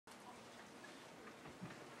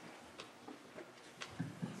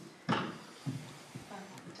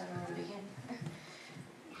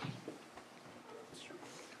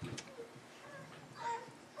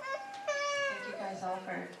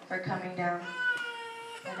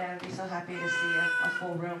My dad would be so happy to see a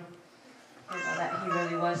full room. You know, that he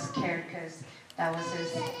really was cared, because that was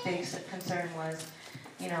his big concern was,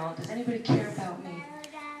 you know, does anybody care about me?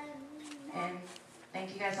 And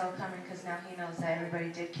thank you guys all coming, because now he knows that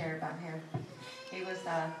everybody did care about him. He was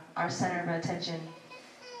our center of attention.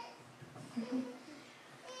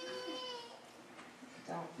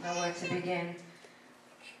 Don't know where to begin.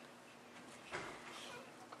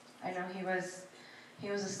 I know he was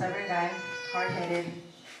a stubborn guy, hard-headed,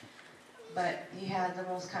 but he had the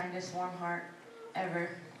most kindest, warm heart ever.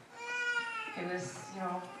 He was, you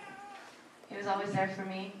know, he was always there for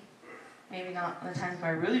me. Maybe not the times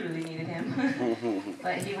where I really, really needed him,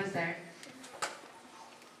 but he was there.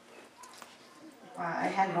 I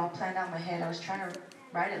had it all planned out in my head. I was trying to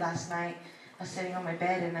write it last night. I was sitting on my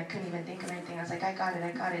bed and I couldn't even think of anything. I was like, I got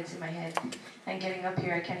it, it's in my head. And getting up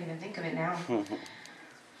here, I can't even think of it now.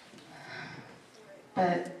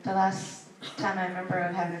 But the last time I remember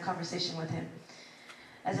of having a conversation with him,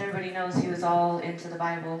 as everybody knows, he was all into the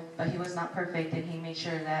Bible, but he was not perfect, and he made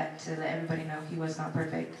sure that to let everybody know he was not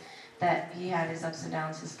perfect, that he had his ups and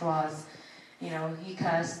downs, his flaws. You know, he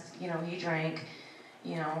cussed, you know, he drank,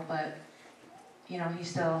 you know, but, you know, he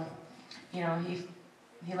still, you know,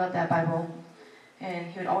 he loved that Bible, and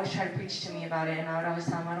he would always try to preach to me about it, and I would always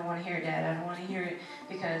tell him, I don't want to hear it, Dad, I don't want to hear it,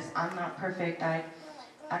 because I'm not perfect,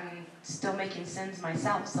 I'm still making sins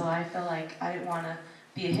myself, so I feel like I didn't want to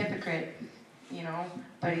be a hypocrite, you know,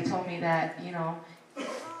 but he told me that, you know,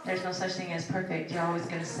 there's no such thing as perfect, you're always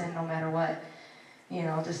going to sin no matter what, you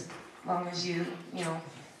know, just as long as you know,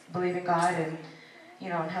 believe in God and, you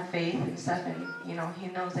know, and have faith and stuff, and, you know, he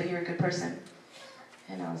knows that you're a good person.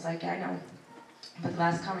 And I was like, yeah, I know. But the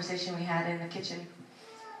last conversation we had in the kitchen,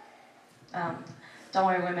 don't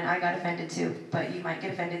worry, women, I got offended too, but you might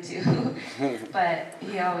get offended too. But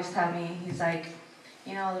he always tell me, he's like,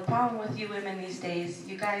 you know, the problem with you women these days,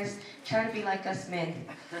 you guys try to be like us men.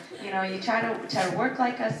 You know, you try to work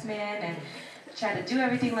like us men and try to do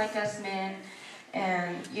everything like us men.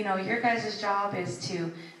 And, you know, your guys' job is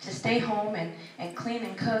to stay home and clean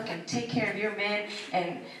and cook and take care of your men.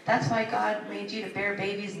 And that's why God made you to bear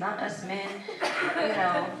babies, not us men. You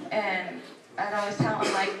know, and I'd always tell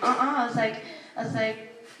him, like, I was like,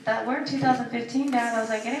 that word 2015, Dad, I was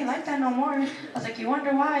like, it ain't like that no more. I was like, you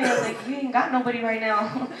wonder why? I was like, you ain't got nobody right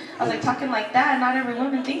now. I was like, talking like that, not every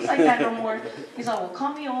woman thinks like that no more. He's like, well,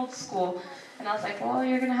 call me old school. And I was like, well,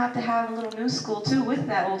 you're going to have a little new school, too, with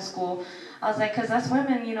that old school. I was like, because us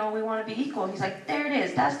women, you know, we want to be equal. He's like, there it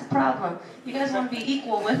is. That's the problem. You guys want to be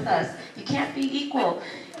equal with us. You can't be equal.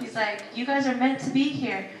 He's like, you guys are meant to be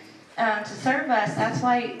here to serve us. That's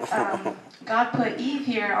why God put Eve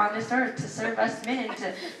here on this earth to serve us men,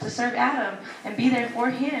 to serve Adam and be there for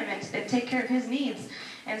him and take care of his needs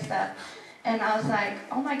and stuff. And I was like,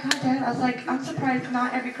 oh my God, Dad. I was like, I'm surprised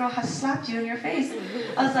not every girl has slapped you in your face.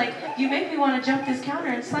 I was like, you make me want to jump this counter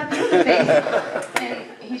and slap you in the face. And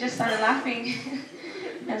he just started laughing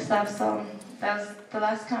and stuff. So that was the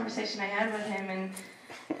last conversation I had with him. And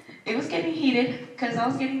it was getting heated because I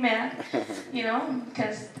was getting mad, you know,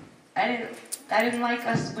 because I didn't like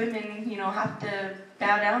us women, you know, have to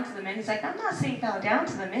bow down to the men. He's like, I'm not saying bow down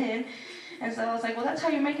to the men. And so I was like, well, that's how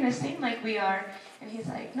you're making it seem like we are. And he's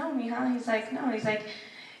like, no, mija. He's like, no. He's like,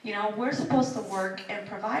 you know, we're supposed to work and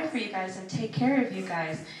provide for you guys and take care of you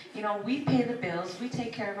guys. You know, we pay the bills. We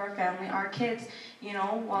take care of our family, our kids, you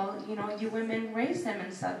know, while, you know, you women raise them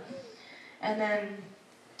and stuff. And then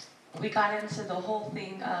we got into the whole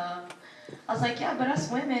thing of, I was like, yeah, but us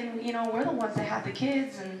women, you know, we're the ones that have the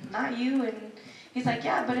kids and not you. And he's like,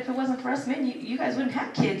 yeah, but if it wasn't for us men, you guys wouldn't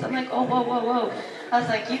have kids. I'm like, oh, whoa, whoa, whoa. I was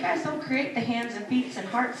like, you guys don't create the hands and feet and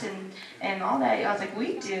hearts and all that. I was like,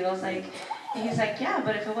 we do. I was like, and he's like, yeah,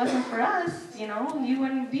 but if it wasn't for us, you know, you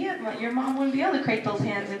wouldn't be, your mom wouldn't be able to create those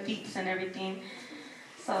hands and feet and everything.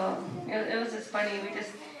 So it was just funny.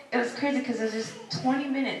 It was crazy because it was just 20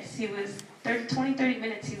 minutes. 30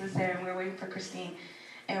 minutes he was there and we were waiting for Christine.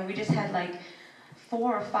 And we just had like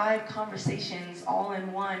 4 or 5 conversations all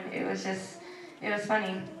in one. It was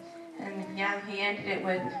funny. And yeah, he ended it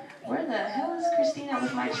with, where the hell is Christina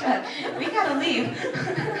with my truck? We gotta leave.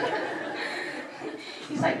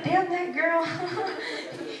 He's like, damn that girl.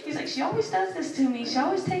 He's like, she always does this to me. She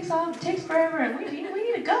always takes forever, and we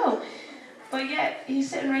need to go. But yet, he's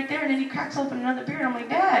sitting right there, and then he cracks open another beer, and I'm like,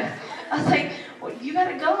 Dad. I was like, well, you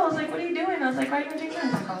gotta go. I was like, what are you doing? I was like, why are you gonna drink that?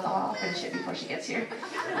 He's like, I'll finish it before she gets here.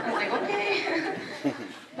 I was like, okay.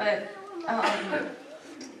 But,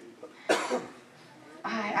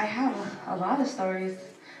 I have a lot of stories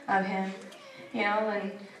of him, you know,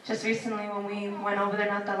 and just recently when we went over there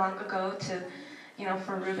not that long ago to, you know,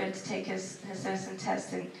 for Ruben to take his citizen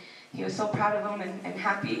test, and he was so proud of him and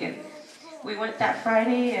happy. And we went that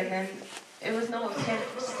Friday, and then it was he had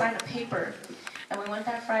to sign a paper. And we went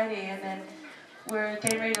that Friday, and then we're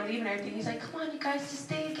getting ready to leave and everything. He's like, come on, you guys, just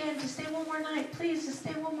stay again. Just stay one more night. Please, just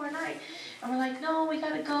stay one more night. And we're like, no, we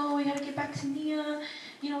got to go. We got to get back to Nia.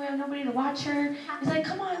 We have nobody to watch her. He's like,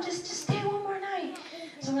 come on, just stay one more night.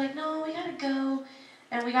 So we're like, no, we got to go.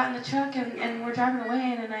 And we got in the truck, and we're driving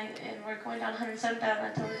away, and we're going down 107th Avenue. And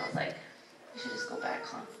I told him, I was like, we should just go back,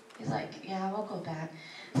 huh? He's like, yeah, we'll go back.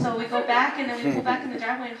 So we go back, and then we pull back in the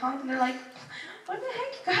driveway and honk, and they're like, what the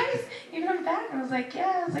heck, you guys? You're going back? And I was like,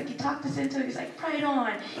 yeah. I was like, you talked us into it. He's like, right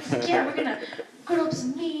on. He's like, yeah, we're going to grill up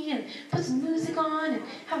some meat and put some music on and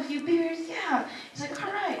have a few beers. Yeah. He's like,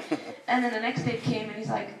 all right. And then the next day came, and he's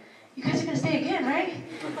like, you guys are going to stay again, right?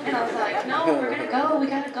 And I was like, no, we're going to go. We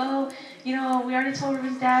got to go. We already told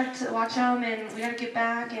Ruben's dad to watch him, and we got to get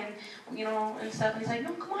back and, and stuff. And he's like,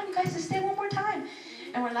 no, come on, you guys, just stay one more time.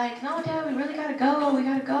 And we're like, no, Dad, we really got to go. We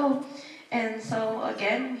got to go. And so,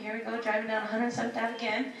 again, here we go, driving down 107th Ave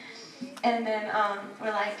again. And then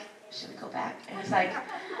we're like, should we go back? And he's like,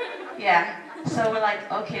 yeah. So we're like,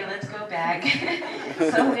 okay, let's go back.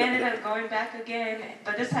 So we ended up going back again.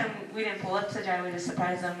 But this time, we didn't pull up to the driveway to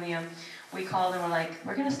surprise them. We called and we're like,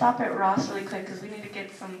 we're going to stop at Ross really quick because we need to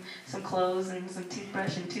get some clothes and some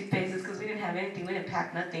toothbrush and toothpastes because we didn't have anything. We didn't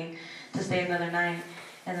pack nothing to stay another night.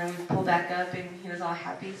 And then we pulled back up, and he was all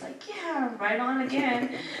happy. He's like, yeah, right on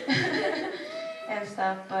again. And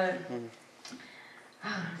stuff. But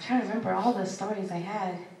I'm trying to remember all the stories I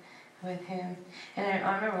had with him. And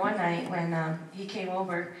I remember one night when he came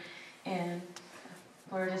over, and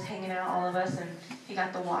we were just hanging out, all of us, and he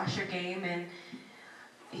got the washer game, and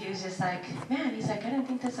he was just like, man, he's like, I didn't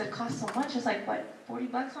think this would cost so much. It's like, what, 40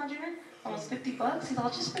 bucks, Andrea? Almost 50 bucks. He's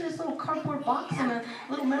all, just for this little cardboard box and a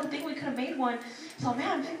little metal thing, we could have made one. So,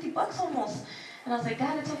 man, 50 bucks almost. And I was like,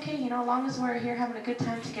 Dad, it's okay, as long as we're here having a good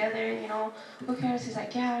time together, who cares? He's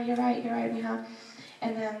like, yeah, you're right, Miha.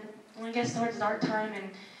 And then when it gets towards dark time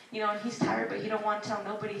and, he's tired, but he don't want to tell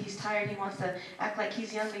nobody he's tired. He wants to act like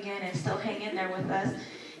he's young again and still hang in there with us.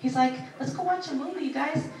 He's like, let's go watch a movie, you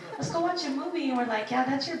guys. Let's go watch a movie. And we're like, yeah,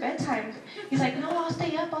 that's your bedtime. He's like, no, I'll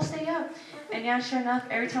stay up. And yeah, sure enough,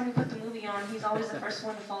 every time we put the movie on, he's always the first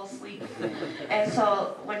one to fall asleep. And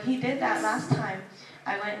so when he did that last time,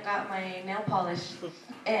 I went and got my nail polish,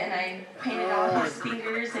 and I painted all his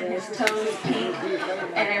fingers and his toes pink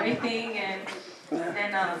and everything. And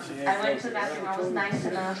then I went to the bathroom. I was nice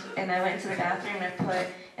enough, and I went to the bathroom and I put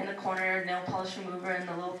in the corner nail polish remover and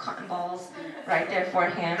the little cotton balls right there for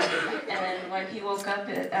him. And then when he woke up,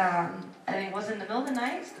 I think it was in the middle of the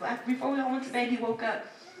night, before we all went to bed, he woke up.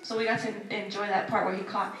 So we got to enjoy that part where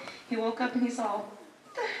he woke up and he saw,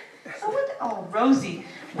 Rosie.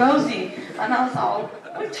 And I was all,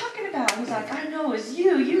 what are you talking about? He's like, I know, it's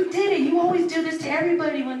you. You did it. You always do this to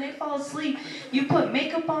everybody when they fall asleep. You put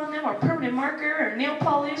makeup on them or permanent marker or nail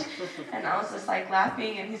polish. And I was just like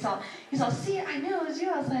laughing, and he's all, see, I knew it was you.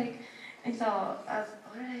 I was like,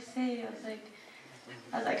 what did I say? I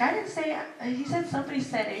was like, I didn't say it. He said somebody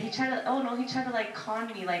said it. He tried to like con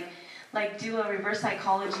me, like do a reverse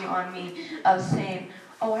psychology on me of saying,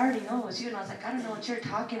 oh, I already know it was you. And I was like, I don't know what you're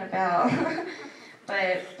talking about.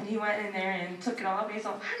 But he went in there and took it off, and he's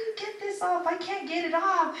like, how do you get this off? I can't get it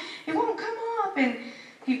off. It won't come off. And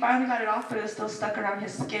he finally got it off, but it was still stuck around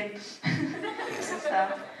his skin and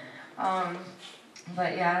stuff.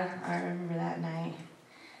 But yeah, I remember that night.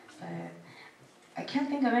 But I can't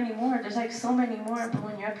think of any more. There's like so many more, but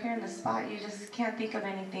when you're up here in the spot, you just can't think of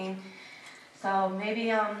anything. So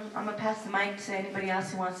maybe I'm going to pass the mic to anybody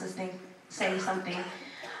else who wants to say something.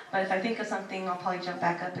 But if I think of something, I'll probably jump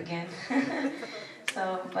back up again.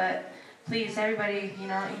 But please, everybody,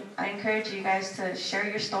 I encourage you guys to share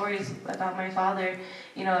your stories about my father.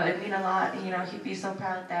 It'd mean a lot. He'd be so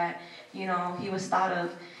proud that, he was thought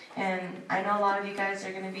of. And I know a lot of you guys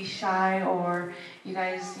are going to be shy, or you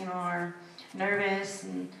guys, are nervous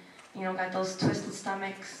and, got those twisted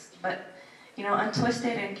stomachs. But, untwist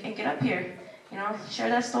it and get up here. Share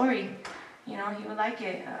that story. He would like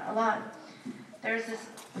it a lot.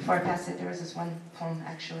 Before I pass it, there was this one poem,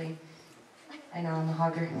 actually. I know, I'm a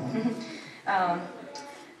hogger.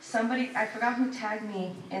 Somebody, I forgot who tagged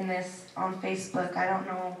me in this on Facebook. I don't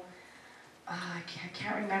know, I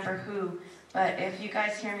can't remember who. But if you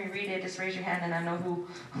guys hear me read it, just raise your hand and I know who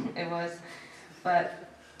it was. But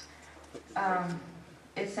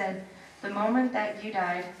it said, the moment that you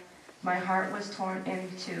died, my heart was torn in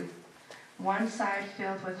two. One side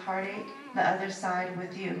filled with heartache, the other side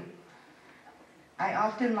with you. I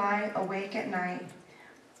often lie awake at night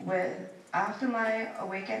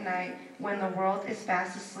when the world is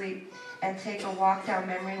fast asleep, and take a walk down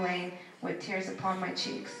memory lane with tears upon my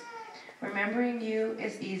cheeks. Remembering you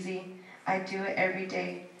is easy, I do it every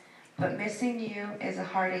day, but missing you is a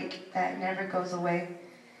heartache that never goes away.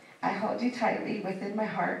 I hold you tightly within my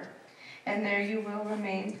heart, and there you will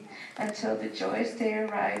remain until the joyous day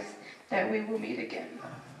arrives that we will meet again.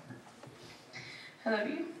 I love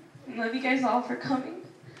you. I love you guys all for coming.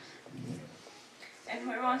 And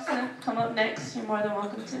whoever wants to come up next, you're more than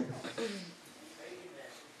welcome to.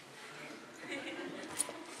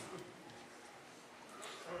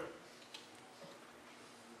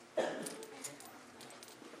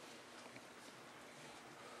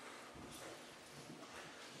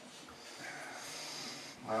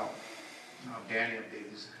 Well, I'm Danny, I'm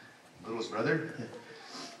Dave's littlest brother.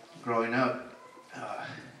 Growing up, I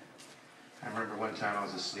remember one time I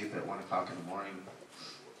was asleep at 1 o'clock in the morning,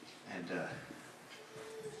 and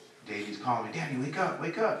Davey's calling me, Danny, wake up,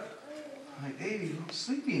 wake up. I'm like, Davey, I'm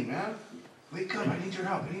sleeping, man. Wake up, I need your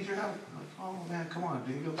help, I need your help. I'm like, oh man, come on,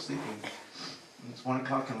 Davey, I'm sleeping. And it's 1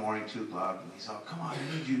 o'clock in the morning, 2 o'clock, and he's all, come on,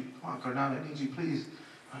 I need you, come on, Cardano, I need you, please.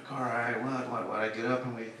 I'm like, all right, what? I get up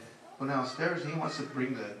and we go downstairs, and he wants to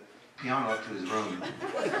bring the piano up to his room.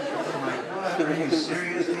 I'm like, what? Are you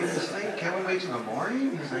serious? David's late? Can't we wait till the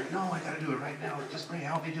morning? He's like, no, I gotta do it right now. Just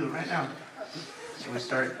help me do it right now. So we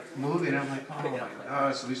start moving. I'm like, oh my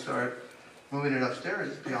God. So we start moving it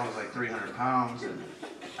upstairs. The piano's like 300 pounds, and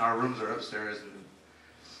our rooms are upstairs,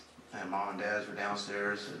 and Mom and Dad's were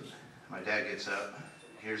downstairs, and my dad gets up,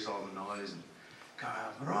 hears all the noise, and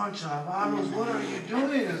God, chavalos, what are you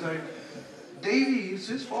doing? It's like, Davey, it's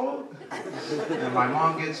his fault. And my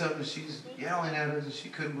mom gets up and she's yelling at us, and she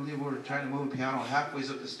couldn't believe we were trying to move a piano halfway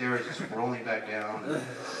up the stairs, just rolling back down.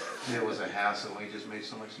 And it was a hassle. We just made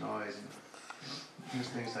so much noise. And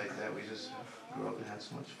just things like that. We just grew up and had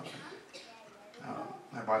so much fun.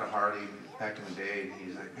 I bought a Harley back in the day, and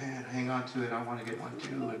he's like, man, hang on to it. I want to get one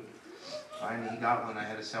too. And finally he got one. I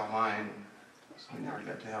had to sell mine. So we never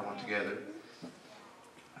got to have one together.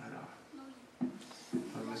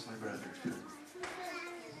 I miss my brother.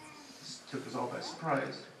 This took us all by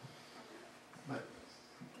surprise. But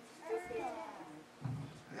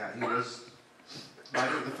yeah, he was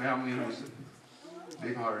life of the family. He was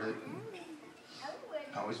big-hearted.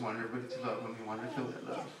 I always wanted everybody to love him. He wanted to feel that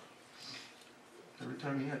love. Every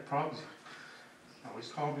time he had problems, he always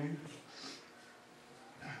called me.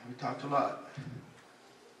 We talked a lot.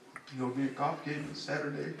 He owed me a golf game on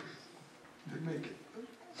Saturday. Didn't make it.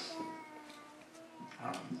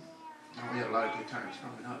 We had a lot of good times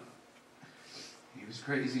growing up. He was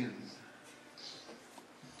crazy, and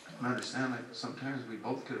I understand that sometimes we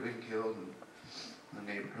both could have been killed in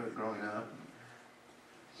the neighborhood growing up.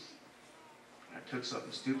 I took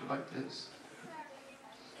something stupid like this.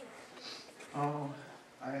 Oh,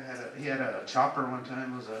 he had a chopper one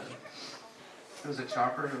time. It was a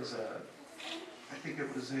chopper. I think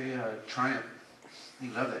it was a Triumph. He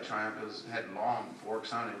loved that Triumph. It had long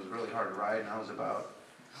forks on it. It was really hard to ride, and I was about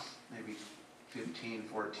maybe 15,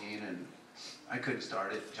 14, and I couldn't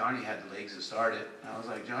start it. Johnny had the legs to start it. And I was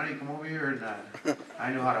like, Johnny, come over here. And I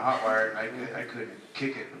knew how to hotwire it. I couldn't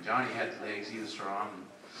kick it, but Johnny had the legs. He was strong.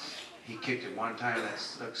 He kicked it one time, that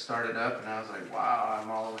started up, and I was like, wow, I'm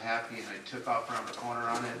all happy. And I took off around the corner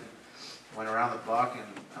on it, went around the block, and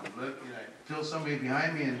I'm looking. I feel somebody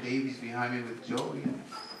behind me, and Davey's behind me with Joey and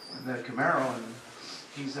the Camaro, and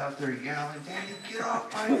he's out there yelling, Daddy, get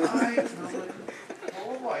off my bike. And I'm like,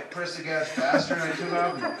 oh, I pressed the gas faster, and I took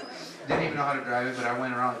off, and didn't even know how to drive it, but I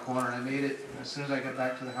went around the corner, and I made it. As soon as I got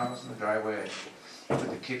back to the house in the driveway, I put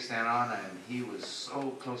the kickstand on, and he was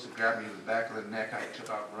so close to grabbing me with the back of the neck. I took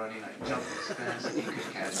off running. I jumped the fence, and he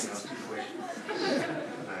couldn't catch me. I was too quick.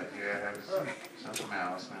 But yeah, that was something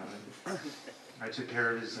else, man. I took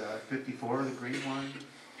care of his 54, the green one.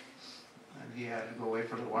 And he had to go away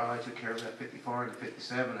for a little while. I took care of that 54 and the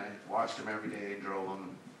 57. I watched him every day, drove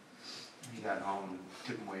him. He got home and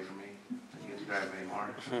took him away from me. I didn't get to drive him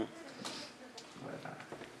anymore. But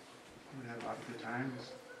we had a lot of good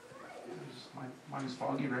times. Mine is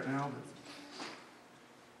foggy right now,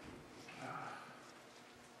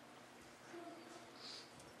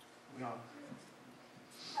 but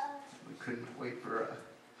we couldn't wait for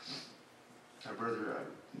our brother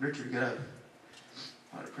Richard to get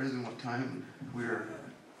out of prison one time. We were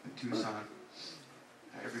in Tucson.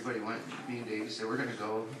 Everybody went. Me and Davey said, we're going to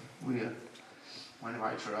go. We went in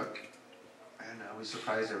my truck, and we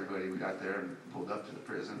surprised everybody. We got there and pulled up to the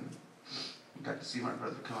prison. We got to see my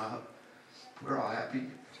brother come out. We're all happy.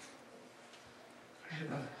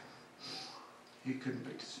 And he couldn't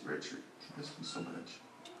wait to see Richard. He missed him so much.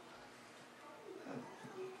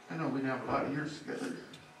 I know we didn't have a lot of years together.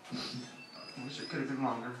 I wish it could have been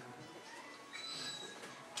longer.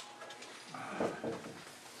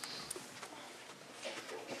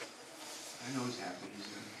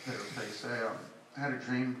 I had a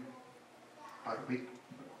dream about a week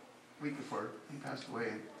before he passed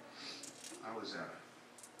away.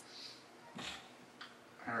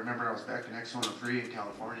 I remember I was back in X-103 in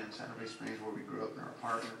California, in Santa Fe Springs, where we grew up in our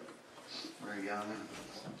apartment. Very young, and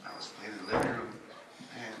I was playing in the living room,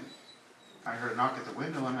 and I heard a knock at the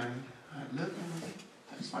window, and I looked, and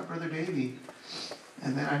that's my brother Davey.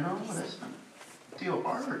 And then I know, that's not Theo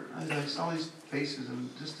Art. I saw these faces, and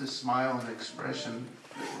just this smile and expression,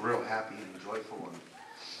 real happy and joyful, and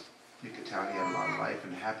you could tell he had a lot of life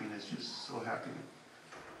and happiness, just so happy.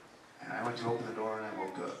 And I went to open the door, and I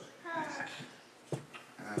woke up.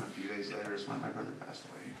 And then a few days later is when my brother passed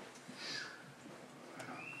away.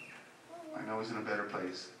 I know he's in a better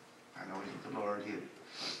place. I know he's with the Lord.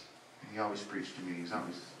 He always preached to me. He's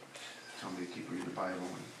always told me to keep reading the Bible.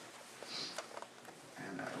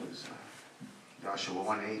 And I was, Joshua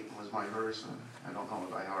 1:8 was my verse. I don't know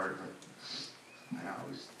it by heart, but I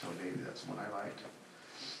always told David that's what I liked.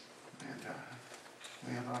 And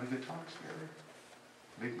we had a lot of good talks together.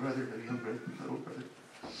 Big brother, the young brother, little brother.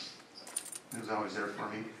 He was always there for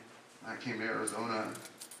me. When I came to Arizona,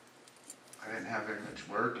 I didn't have very much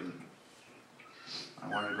work, and I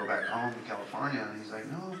wanted to go back home to California, and he's like,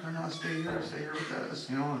 no, come on, stay here with us,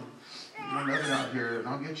 and you'll love it out here, and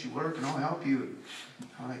I'll get you work, and I'll help you.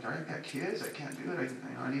 I'm like, all right, I got kids, I can't do it,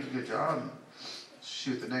 I need a good job. And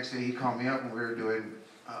shoot, the next day he called me up, and we were doing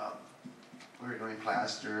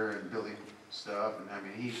plaster and building stuff, and I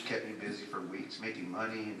mean, he kept me busy for weeks, making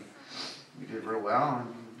money, and we did real well,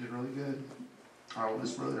 and did really good. Our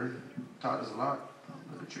oldest brother taught us a lot,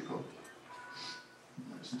 Brother Chico.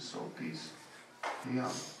 There's his soul peace. He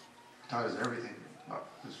taught us everything about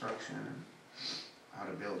construction and how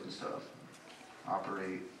to build and stuff,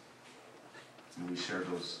 operate. And we share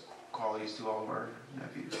those qualities to all of our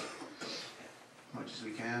nephews as much as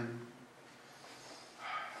we can.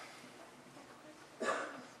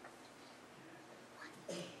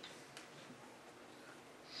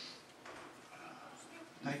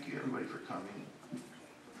 Thank you, everybody, for coming.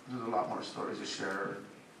 There's a lot more stories to share.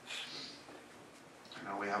 I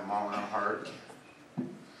know we have them all in our heart. God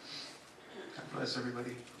bless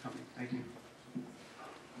everybody coming. Thank you.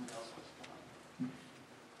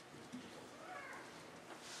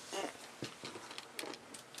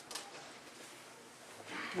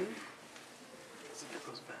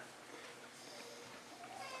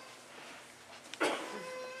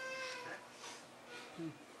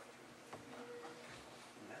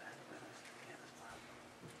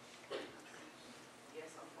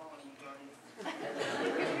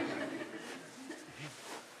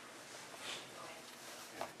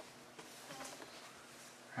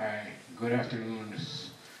 Hi, good afternoon.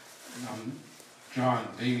 I'm John,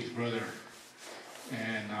 Dave's brother.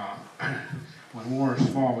 And when we were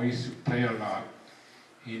small, we used to play a lot.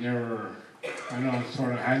 He never, I know I'm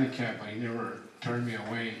sort of handicapped, but he never turned me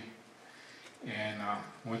away. And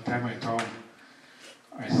one time I told him,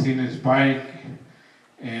 I seen his bike,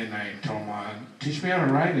 and I told him, teach me how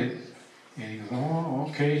to ride it. And he goes, oh,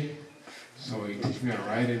 okay. So he teach me how to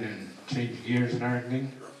ride it and change gears and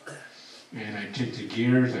everything. And I changed the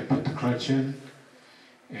gears, I put the clutch in,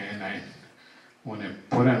 and when I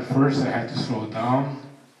put on first, I had to slow down,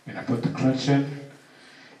 and I put the clutch in,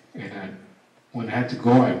 and when I had to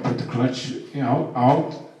go, I put the clutch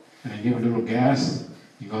out, and I gave a little gas.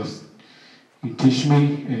 He goes, you teach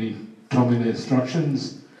me, and he told me the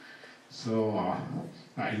instructions. So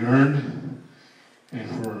I learned, and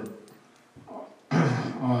for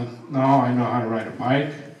now I know how to ride a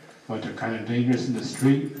bike, but they're kind of dangerous in the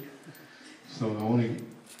street.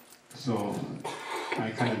 So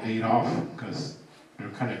I kind of laid off because they're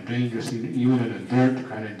kind of dangerous, even in the dirt, they're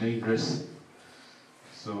kind of dangerous.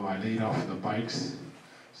 So I laid off the bikes.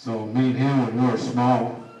 So me and him, when we were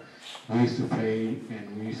small, we used to play,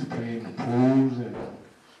 and we used to play in the pools, and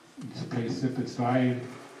we used to play slip and slide.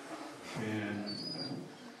 And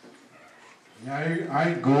yeah,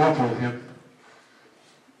 I grew up with him.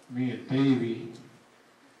 Me and Davey,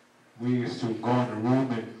 we used to go in the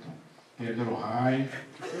room and get a little high.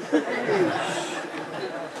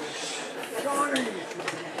 Johnny!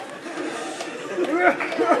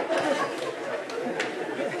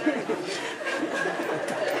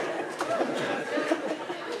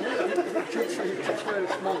 Just let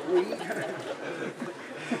us smoke weed.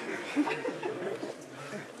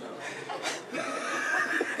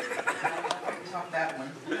 Top that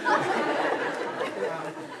one.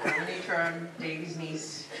 I'm Davey's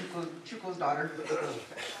niece, Chuko's daughter.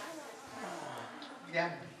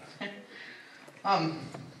 Yeah.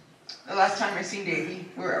 The last time I seen Davey,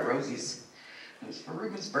 we were at Rosie's. It was for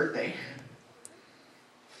Ruben's birthday.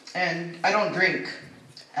 And I don't drink.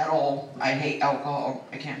 at all. I hate alcohol.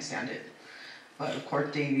 I can't stand it. But of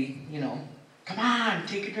course, Davey, come on,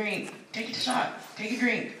 take a drink, take a shot, take a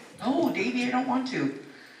drink. No, Davey, I don't want to.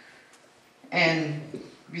 And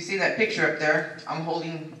if you see that picture up there, I'm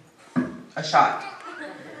holding a shot.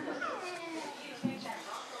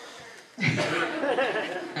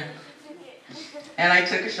 And I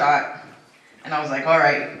took a shot, and I was like, all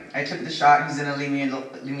right, I took the shot, he's gonna leave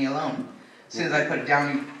me alone. As soon as I put it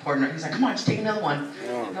down, he poured another. He's like, come on, just take another one.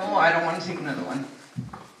 No, I don't want to take another one.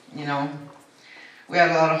 We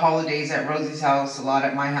had a lot of holidays at Rosie's house, a lot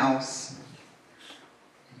at my house.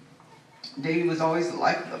 Davey was always the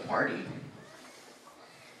life of the party.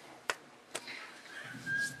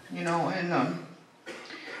 And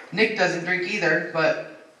Nick doesn't drink either,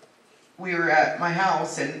 but we were at my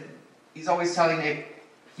house, and he's always telling Nick,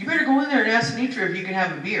 you better go in there and ask Anitra if you can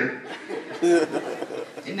have a beer.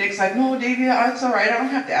 And Nick's like, no, Davey, it's all right. I don't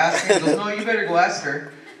have to ask her. He goes, no, you better go ask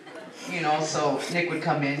her. So Nick would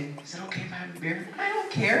come in. He said, okay, if I have a beer. I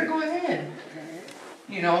don't care. Go ahead.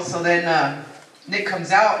 So then Nick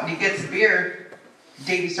comes out, and he gets a beer.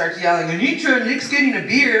 Davey starts yelling, Anitra, Nick's getting a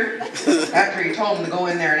beer. After he told him to go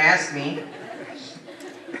in there and ask me.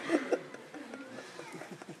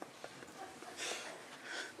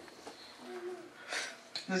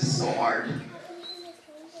 This is so hard.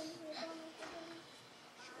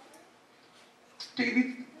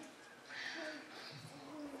 Davey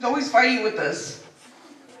is always fighting with us.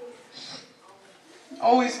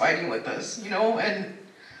 Always fighting with us, and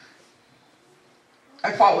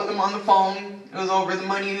I fought with him on the phone. It was over the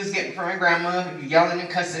money he was getting from my grandma, yelling and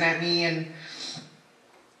cussing at me, and,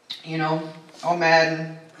 all mad,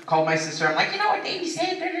 and called my sister. I'm like, what Davey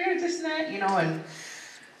said, this and that, and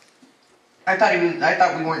I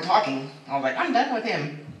thought we weren't talking. I was like, I'm done with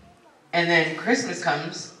him. And then Christmas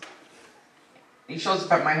comes. He shows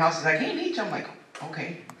up at my house. He's like, hey, Leach. I'm like,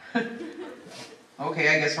 okay. Okay,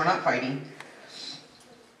 I guess we're not fighting.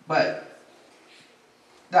 But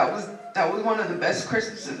that was one of the best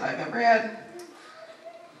Christmases I've ever had.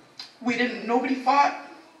 Nobody fought.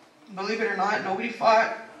 Believe it or not, nobody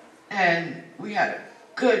fought. And we had a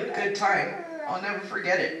good time. I'll never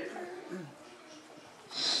forget it.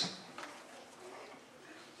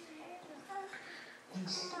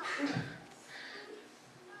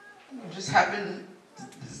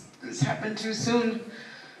 This happened too soon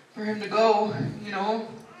for him to go,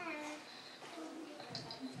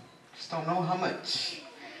 Just don't know how much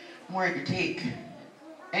more I could take.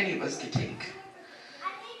 Any of us could take.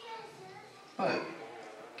 But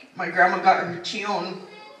my grandma got her chillon.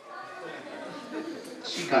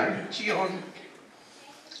 She got her chillon.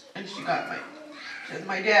 And she has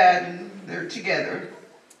my dad, and they're together.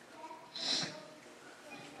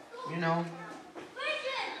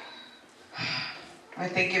 I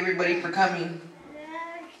thank everybody for coming.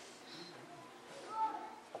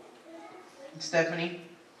 Stephanie,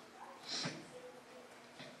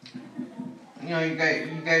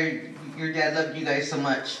 your dad loved you guys so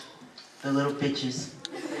much. The little bitches.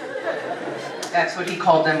 That's what he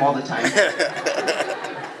called them all the time.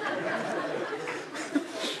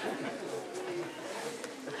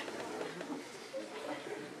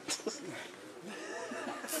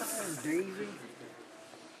 Davey.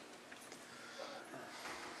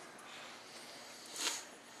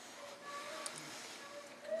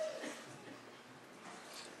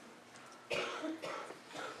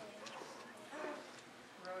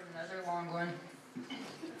 Wrote another long one.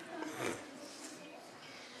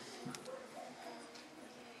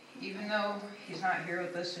 Even though he's not here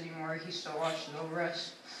with us anymore, he still watches over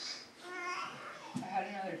us. I had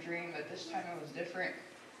another dream, but this time it was different.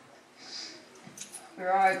 We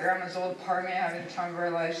were all at Grandma's old apartment having the time of our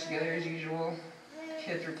lives together as usual.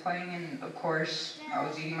 Kids were playing, and of course, I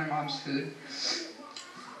was eating my mom's food.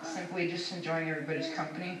 Simply just enjoying everybody's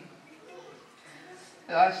company.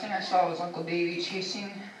 The last thing I saw was Uncle Davey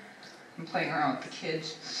chasing and playing around with the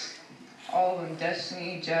kids. All of them,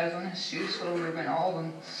 Destiny, Jasmine, Jesus, Little Ruben, all of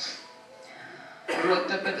them. I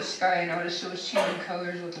looked up at the sky and noticed it was changing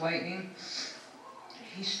colors with lightning.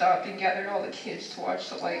 He stopped and gathered all the kids to watch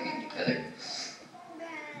the lightning together.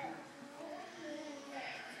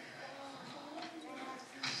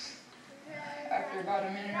 After about a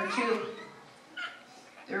minute or two,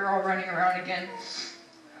 they were all running around again.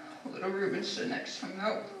 Little Ruben stood next to him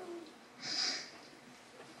though.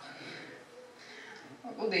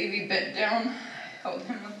 Uncle Davey bent down, held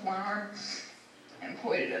him with one arm, and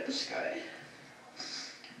pointed at the sky.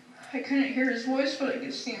 I couldn't hear his voice, but I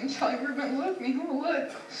could see him telling Ruben, look, Mijo,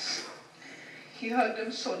 look. He hugged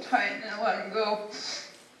him so tight and then let him go.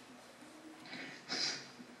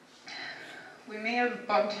 We may have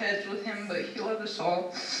bumped heads with him, but he loved us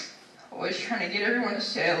all. Always trying to get everyone to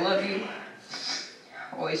say, I love you.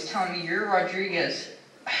 Always telling me, you're Rodriguez.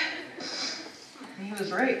 And he was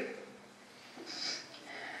right.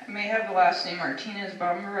 I may have the last name Martinez, but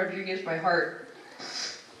I'm a Rodriguez by heart.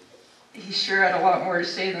 He sure had a lot more to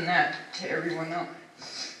say than that to everyone though.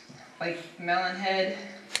 Like melon head,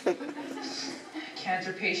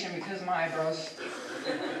 cancer patient because of my eyebrows,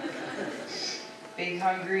 big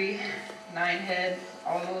hungry, 9 head,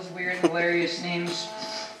 all those weird hilarious names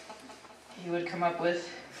he would come up with.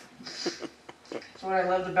 That's what I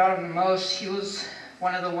loved about him the most. He was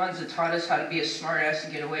one of the ones that taught us how to be a smart ass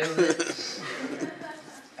and get away with it.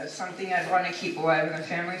 That's something I'd want to keep alive in the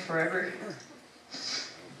family forever.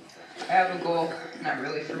 I have a goal, not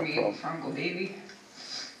really for me, but for Uncle Davey.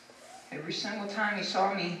 Every single time he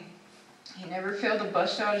saw me, he never failed to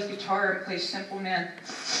bust out his guitar and play Simple Man.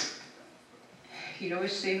 He'd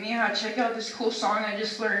always say, Mija, check out this cool song I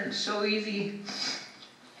just learned, it's so easy.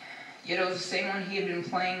 Yet it was the same one he had been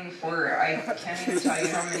playing for, I can't even tell you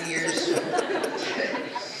how many years.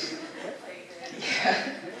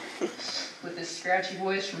 Yeah. With his scratchy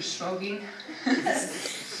voice from smoking.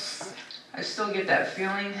 I still get that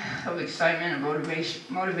feeling of excitement and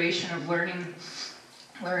motivation of learning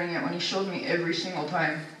it when he showed me every single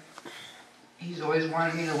time. He's always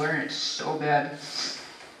wanted me to learn it so bad.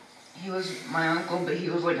 He was my uncle, but he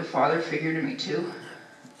was like a father figure to me too.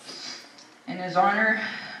 In his honor,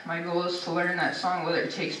 my goal is to learn that song, whether it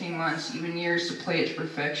takes me months, even years, to play it to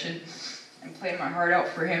perfection and play my heart out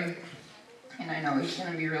for him. And I know he's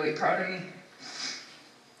going to be really proud of me.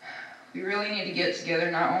 We really need to get together,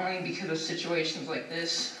 not only because of situations like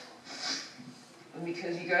this, but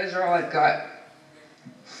because you guys are all I've got.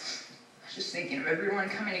 Just thinking of everyone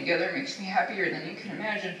coming together makes me happier than you can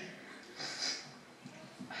imagine.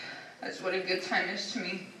 That's what a good time is to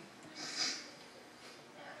me.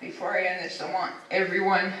 Before I end this, I want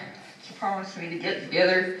everyone to promise me to get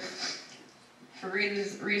together for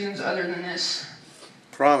reasons other than this.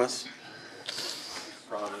 Promise.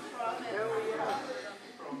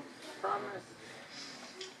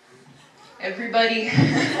 Everybody.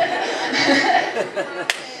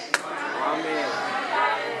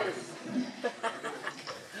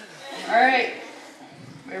 All right.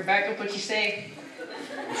 Better back up what you say.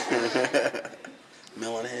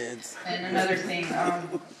 Melon heads. And another thing, you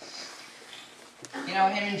know,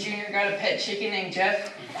 him and Junior got a pet chicken named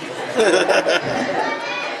Jeff.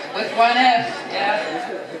 With 1 F,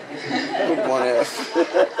 yeah. With 1 F.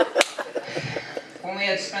 When we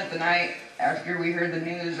had spent the night after we heard the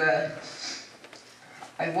news, I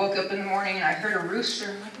woke up in the morning and I heard a rooster.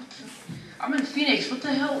 I'm like, I'm in Phoenix, what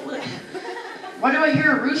the hell? Why do I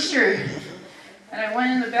hear a rooster? And I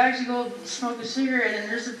went in the back to go smoke a cigarette, and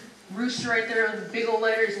there's a rooster right there with the big old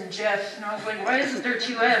letters and Jeff. And I was like, why isn't there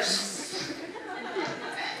 2 F's?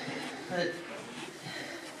 But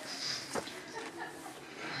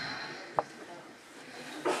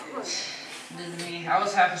didn't me. I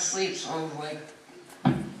was half asleep, so I was like,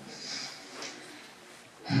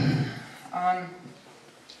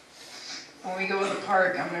 when we go to the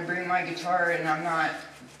park, I'm gonna bring my guitar, and I'm not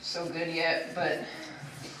so good yet, but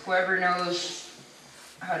whoever knows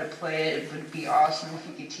how to play it, it would be awesome if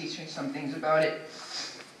you could teach me some things about it.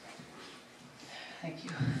 Thank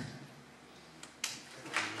you.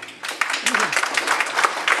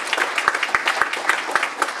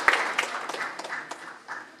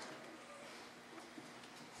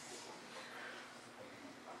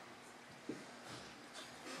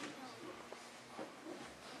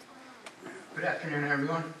 Good afternoon,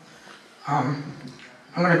 everyone. I'm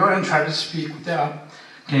going to go ahead and try to speak without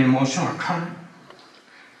getting emotional or crying.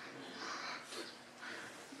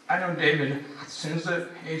 I know David since the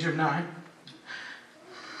age of 9.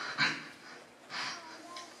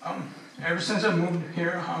 Ever since I moved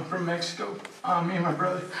here from Mexico, me and my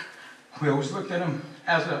brother, we always looked at him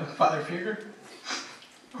as a father figure.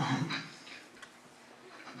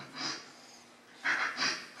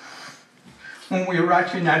 When we arrived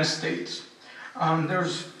to the United States, me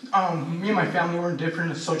and my family were in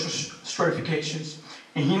different social stratifications,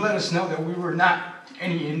 and he let us know that we were not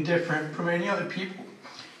any indifferent from any other people.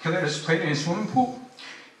 He let us play in a swimming pool.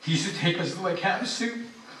 He used to take us to Lake Havasu.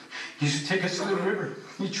 He used to take us to the river.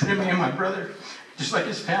 He treated me and my brother just like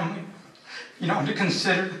his family. You know, to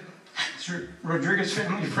consider Rodriguez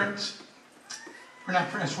family friends. We're not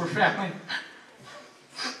friends, we're family.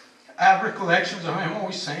 I have recollections of him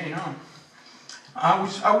always saying, I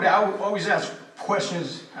would always ask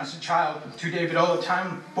questions as a child to David all the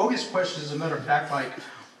time. Bogus questions, as a matter of fact, like,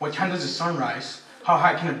 what time does the sun rise? How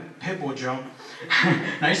high can a pit bull jump?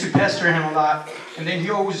 And I used to pester him a lot. And then he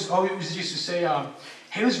always used to say,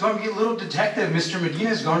 hey, who's going to be a little detective? Mr.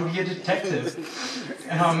 Medina's going to be a detective.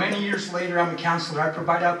 And many years later, I'm a counselor. I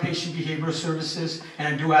provide outpatient behavioral services,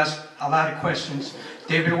 and I do ask a lot of questions.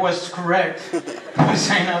 David was correct. He was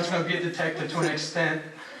saying I was going to be a detective to an extent.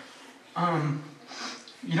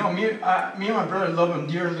 You know, me and my brother love him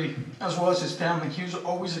dearly, as well as his family. He was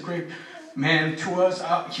always a great man to us.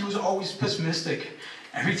 He was always pessimistic.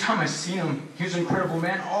 Every time I seen him, he was an incredible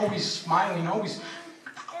man, always smiling, always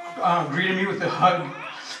greeted me with a hug.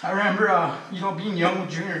 I remember, being young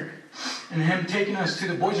with Junior, and him taking us to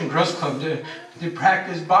the Boys and Girls Club to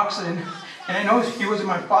practice boxing. And I know he wasn't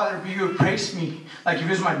my father, but he would praise me like he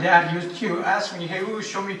was my dad. He would ask me, hey, ooh,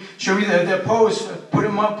 show me the pose, put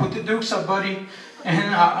him up, put the dukes up, buddy.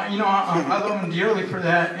 And I love him dearly for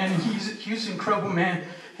that. And he's an incredible man,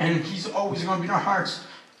 and he's always going to be in our hearts,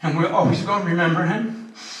 and we're always going to remember him.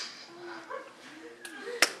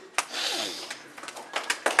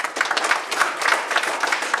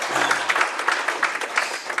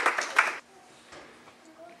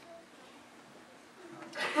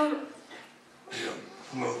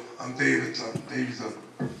 Hello, I'm David's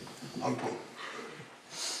uncle.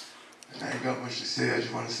 And I ain't got much to say. I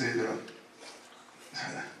just want to say that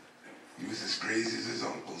he was as crazy as his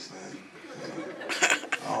uncles, man.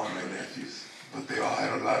 All my nephews. But they all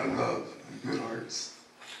had a lot of love and good hearts.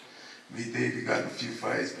 Me and Davey got in a few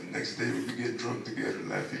fights, but next day we could get drunk together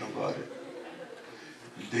laughing about it.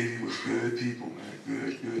 And Davey was good people, man.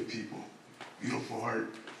 Good people. Beautiful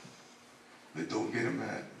heart. But don't get him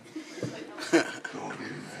mad. Don't get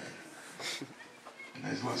him mad. And I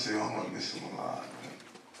just want to say, I'm going to miss him a lot, man.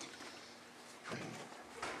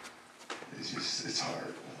 It's hard,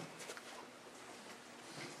 man.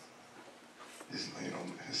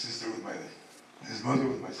 His mother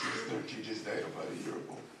was my sister, and she just died about a year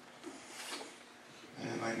ago.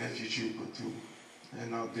 And my nephew Chupa too,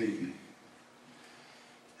 and now Davey.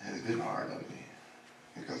 And it's been hard on me,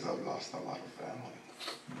 because I've lost a lot of family.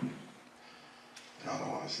 And all I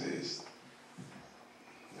want to say is,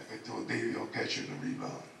 like I told Davey, I'll catch you in the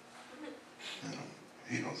rebound.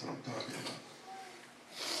 He knows what I'm talking about.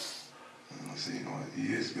 And I'll say,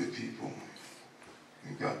 he is good people.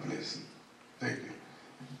 And God bless him. Thank you.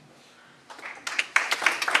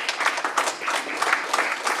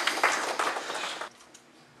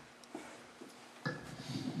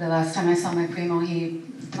 The last time I saw my primo, he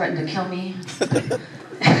threatened to kill me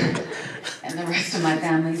and the rest of my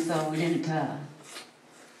family, so we didn't have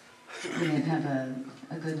a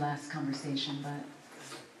good last conversation, but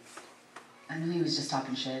I knew he was just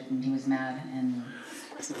talking shit and he was mad, and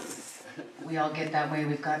we all get that way.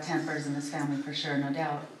 We've got tempers in this family for sure, no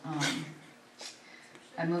doubt.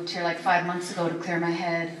 I moved here like 5 months ago to clear my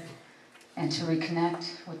head and to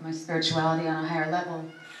reconnect with my spirituality on a higher level,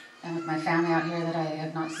 and with my family out here that I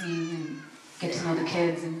have not seen, and get to know the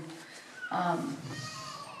kids. And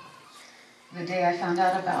the day I found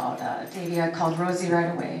out about Davey, I called Rosie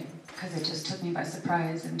right away, because it just took me by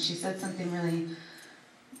surprise, and she said something really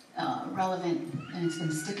relevant, and it's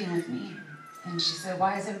been sticking with me. And she said,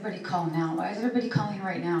 why is everybody calling now? Why is everybody calling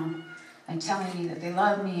right now and telling me that they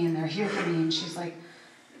love me and they're here for me? And she's like,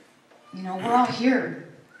 we're all here,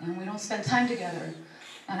 and we don't spend time together.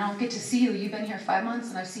 And I don't get to see you. You've been here 5 months,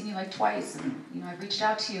 and I've seen you like twice. And, I've reached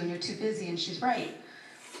out to you, and you're too busy. And she's right.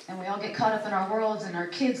 And we all get caught up in our worlds, and our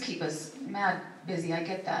kids keep us mad busy. I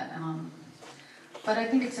get that. But I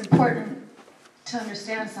think it's important to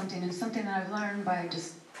understand something, and something that I've learned by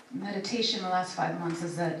just meditation the last 5 months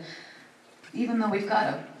is that even though we've got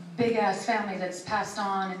a big-ass family that's passed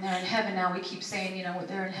on, and they're in heaven now, we keep saying,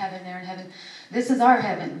 they're in heaven, they're in heaven. This is our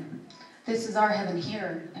heaven. This is our heaven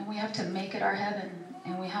here, and we have to make it our heaven.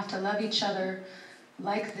 And we have to love each other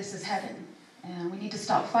like this is heaven. And we need to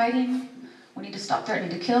stop fighting. We need to stop threatening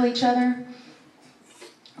to kill each other.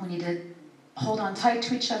 We need to hold on tight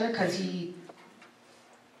to each other, because he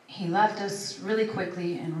left us really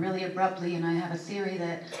quickly and really abruptly. And I have a theory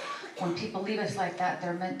that when people leave us like that,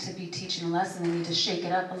 they're meant to be teaching a lesson. They need to shake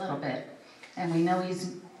it up a little bit. And we know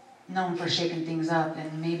he's known for shaking things up.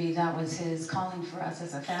 And maybe that was his calling for us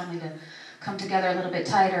as a family, to come together a little bit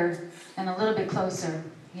tighter and a little bit closer,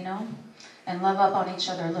 and love up on each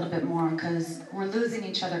other a little bit more, because we're losing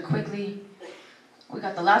each other quickly. We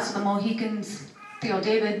got the last of the Mohicans, Theo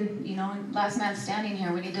David, last man standing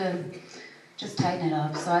here. We need to just tighten it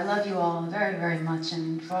up. So I love you all very, very much,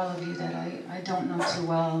 and for all of you that I don't know too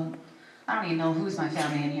well, I don't even know who's my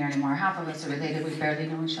family in here anymore. Half of us are related, we barely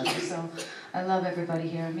know each other, so I love everybody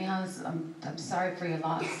here. Mihas, I'm sorry for your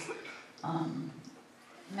loss.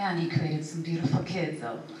 Man, he created some beautiful kids,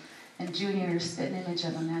 though. And Junior, spit an image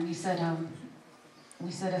of him, man. He said,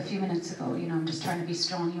 we said a few minutes ago, I'm just trying to be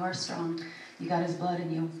strong. You are strong. You got his blood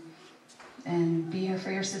in you. And be here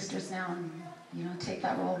for your sisters now and, take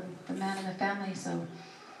that role, the man in the family. So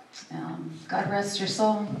God rest your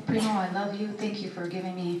soul. Primo, I love you. Thank you for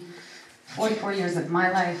giving me 44 years of my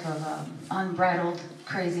life of unbridled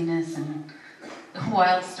craziness and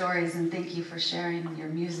wild stories. And thank you for sharing your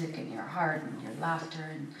music and your heart and your laughter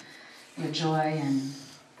and your joy and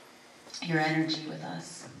your energy with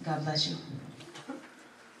us. God bless you.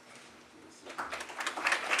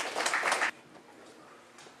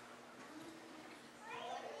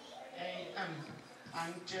 Hey,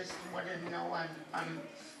 I'm just want to know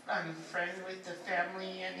I'm friend with the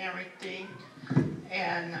family and everything,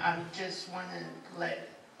 and I just want to let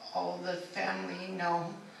all the family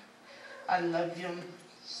know I love you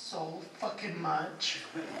so fucking much.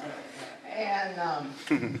 And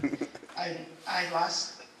I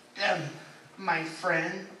lost my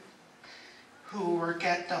friend who worked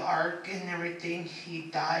at the Ark and everything.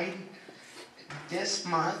 He died this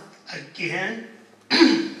month again.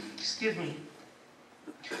 Excuse me.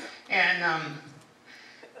 And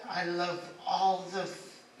I love all the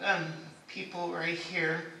people right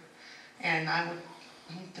here. And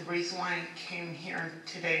the reason why I came here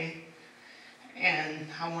today, and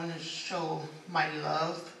I want to show my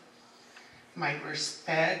love, my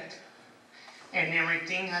respect, and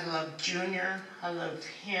everything. I love Junior. I love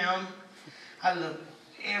him. I love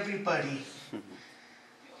everybody.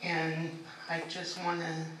 And I just want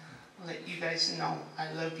to let you guys know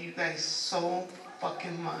I love you guys so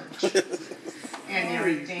fucking much. And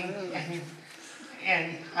everything.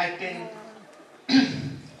 And I've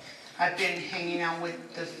been hanging out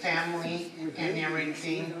with the family and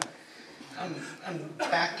everything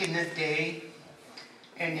back in the day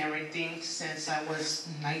and everything since I was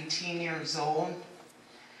 19 years old,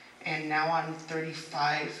 and now I'm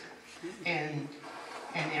 35 and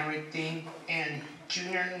everything, and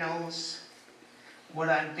Junior knows what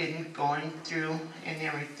I've been going through and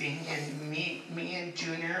everything, and me and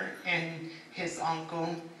Junior and his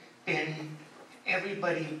uncle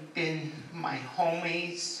everybody been my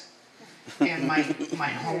homies and my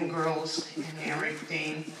homegirls and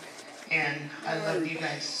everything. And I love you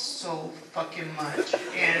guys so fucking much.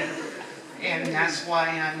 And that's why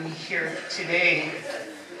I'm here today.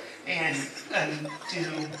 And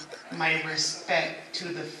do my respect to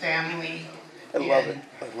the family. I love it.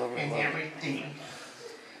 And everything.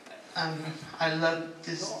 I love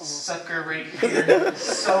this sucker right here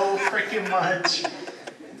so freaking much.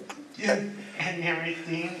 And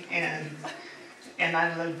everything. And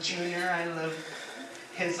I love Junior. I love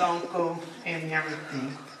his uncle and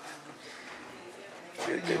everything.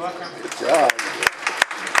 Good You're welcome. job.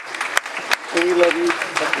 We love you.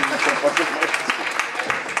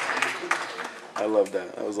 I love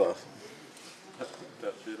that. That was awesome.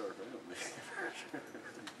 That fit our family.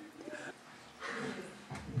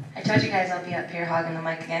 I told you guys I'll be up here hogging the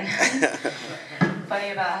mic again. Funny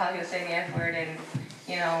about how he was saying the F word, and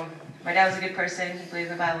my dad was a good person. He believed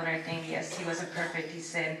in the Bible and everything. Yes, he wasn't perfect. He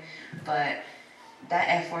sinned, but that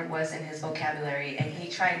F word was in his vocabulary, and he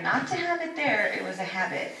tried not to have it there. It was a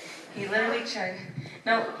habit. He literally tried.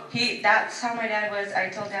 No, that's how my dad was. I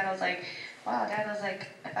told Dad, I was like, wow, Dad, I was like,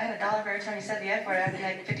 if I had $1 for every time you said the F word, I'd be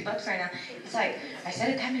like $50 right now. He's like, I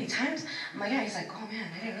said it that many times? I'm like, yeah. He's like, oh man,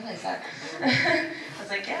 I didn't realize that. I was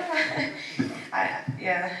like, yeah.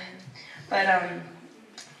 Yeah. But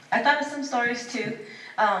I thought of some stories too.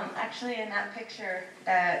 Actually, in that picture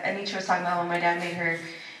that Anitra was talking about when my dad made her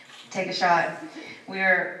take a shot, we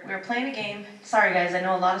were playing a game. Sorry guys, I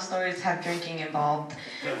know a lot of stories have drinking involved,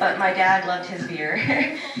 but my dad loved his beer.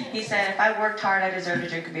 He said if I worked hard, I deserved to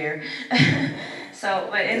drink a beer.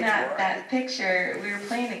 But in that picture, we were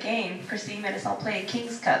playing a game. Christine made us all play a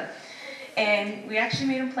King's Cup. And we actually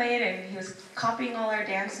made him play it, and he was copying all our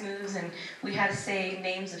dance moves, and we had to say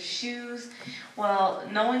names of shoes. Well,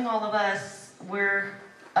 knowing all of us, we're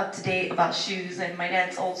up to date about shoes, and my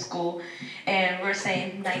dad's old school, and we're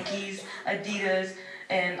saying Nikes, Adidas,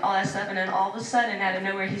 and all that stuff, and then all of a sudden, out of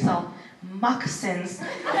nowhere, he saw moccasins. We're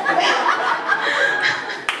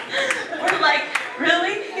like,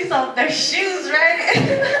 really? He saw their shoes, right?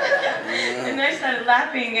 And I started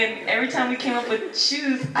laughing, and every time we came up with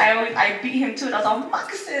shoes, I beat him to it. I was all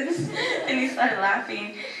moccasins, and he started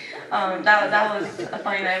laughing. That was a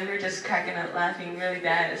funny night. We were just cracking up, laughing really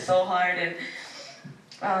bad. It's so hard. And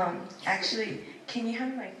actually, can you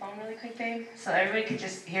hand me my phone really quick, babe? So everybody could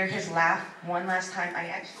just hear his laugh one last time. I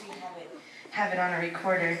actually have it on a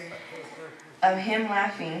recorder of him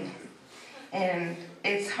laughing, and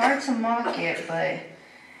it's hard to mock it, but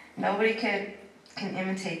nobody can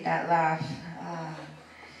imitate that laugh.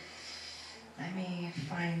 Let me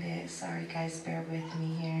find it. Sorry guys, bear with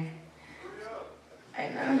me here. I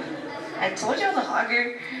know. I told you I was a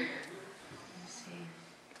hogger. Let's see.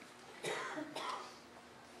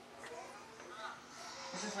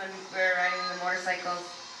 This is when we were riding the motorcycles.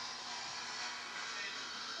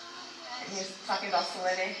 And he was talking about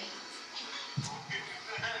Selene.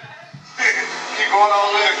 Keep going all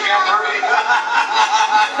the way to Camp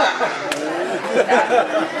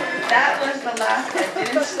That was the laugh that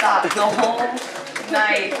didn't stop the whole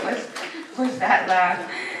night was that laugh.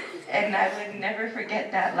 And I would never forget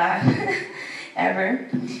that laugh, ever.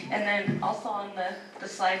 And then also on the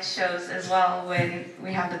slideshows as well, when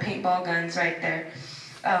we have the paintball guns right there.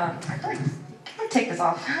 I feel like, can I take this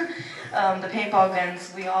off? The paintball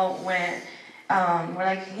guns, we all went, we're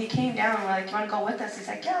like, he came down, we're like, you want to go with us? He's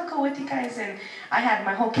like, yeah, I'll go with you guys. And I had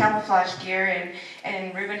my whole camouflage gear,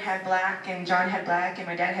 and Ruben had black, and John had black, and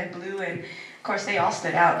my dad had blue, and of course they all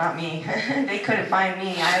stood out, not me. They couldn't find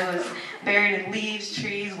me. I was buried in leaves,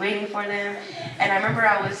 trees, waiting for them. And I remember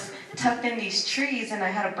I was tucked in these trees, and I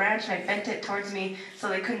had a branch, and I bent it towards me so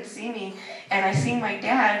they couldn't see me. And I seen my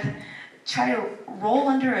dad try to roll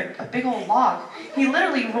under a big old log. He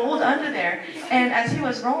literally rolled under there. And as he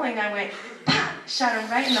was rolling, I went, pop, shot him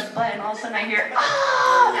right in the butt, and all of a sudden I hear,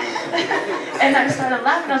 ah! And I started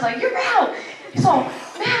laughing. I was like, you're out. He's all,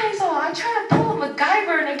 man, I tried to pull a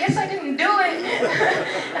MacGyver, and I guess I didn't do it.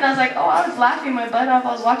 And I was like, oh, I was laughing my butt off.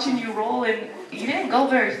 I was watching you roll, and you didn't go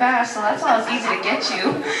very fast, so that's why it was easy to get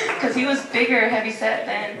you, because he was bigger, heavy set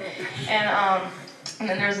then. And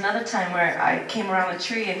then there was another time where I came around a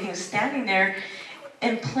tree, and he was standing there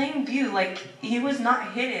in plain view, like he was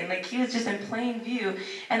not hidden, like he was just in plain view.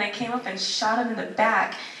 And I came up and shot him in the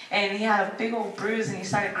back, and he had a big old bruise, and he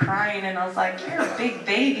started crying, and I was like, you're a big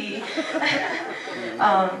baby.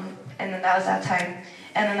 And then that was that time.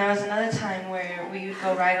 And then there was another time where we would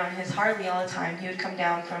go ride on his Harley all the time. He would come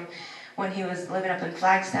down from when he was living up in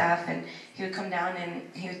Flagstaff, and he would come down and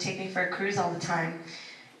he would take me for a cruise all the time.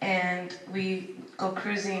 And we go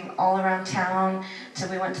cruising all around town till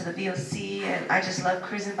we went to the VOC, and I just loved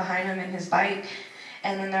cruising behind him in his bike.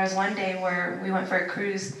 And then there was one day where we went for a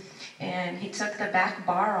cruise, and he took the back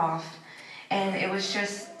bar off, and it was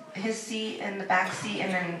just his seat and the back seat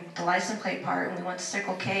and then the license plate part, and we went to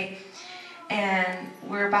Circle K, and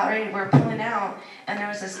we're about ready, we're pulling out, and there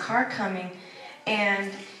was this car coming,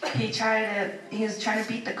 and he was trying to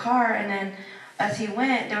beat the car, and then as he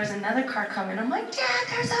went, there was another car coming. I'm like, Dad,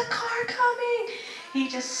 there's a car coming. He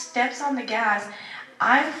just steps on the gas.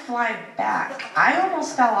 I fly back. I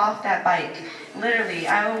almost fell off that bike. Literally,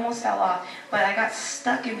 I almost fell off. But I got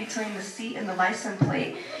stuck in between the seat and the license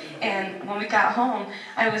plate. And when we got home,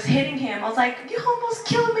 I was hitting him. I was like, you almost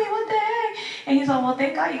killed me, what the heck? And he's like, well,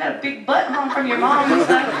 thank God you got a big butt home from your mom and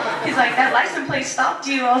stuff. He's like, that license plate stopped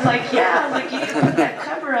you. I was like, yeah. I was like, you need to put that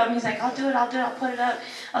cover up. And he's like, I'll do it, I'll put it up.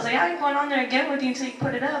 I was like, I ain't going on there again with you until you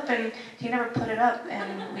put it up. And he never put it up.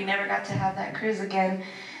 And we never got to have that cruise again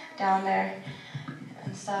down there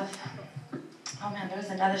and stuff. Oh man, there was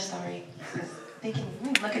another story. I was thinking,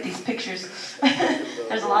 look at these pictures.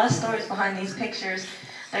 There's a lot of stories behind these pictures.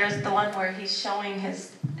 There's the one where he's showing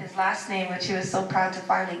his last name, which he was so proud to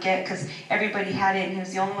finally get, because everybody had it, and he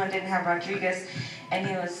was the only one who didn't have Rodriguez, and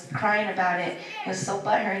he was crying about it. He was so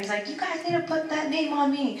butthurt. He's like, you guys need to put that name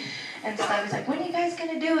on me, and stuff. He's like, when are you guys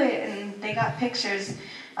going to do it? And they got pictures.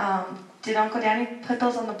 Did Uncle Danny put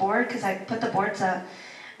those on the board? Because I put the boards up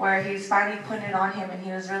where he's finally putting it on him, and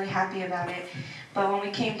he was really happy about it. But when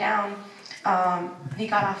we came down, he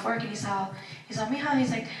got off work, and he saw, Mija,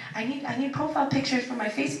 he's like, I need profile pictures for my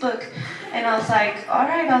Facebook. And I was like, all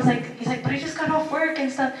right. He's like, but I just got off work and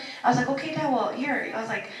stuff. I was like, okay, Dad, well, here. I was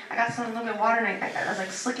like, I got some, a little bit of water, and I was like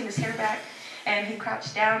slicking his hair back. And he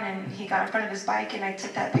crouched down, and he got in front of his bike, and I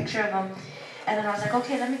took that picture of him. And then I was like,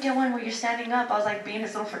 okay, let me get one where you're standing up. I was like being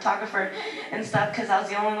his little photographer and stuff, because I was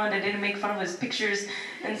the only one that didn't make fun of his pictures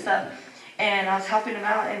and stuff. And I was helping him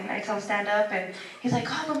out, and I told him stand up, and he's like,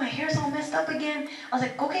 oh, but my hair's all messed up again. I was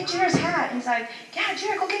like, go get Jared's hat. And he's like, yeah,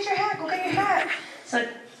 Jared, go get your hat, go get your hat. So,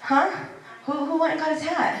 huh? Who went and got his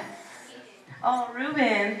hat? Oh,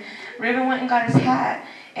 Ruben. Ruben went and got his hat,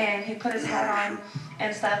 and he put his hat on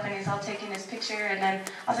and stuff, and he's all taking his picture, and then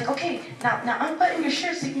I was like, okay, now unbutton your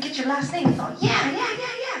shirt so you can get your last name. He's all,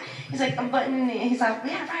 yeah. He's like, unbuttoning it. He's like,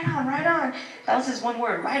 yeah, right on. That was his one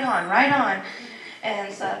word, right on.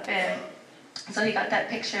 And stuff, and so he got that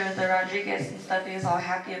picture of the Rodriguez and stuff. He was all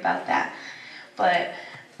happy about that. But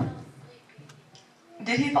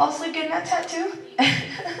did he fall asleep getting that tattoo?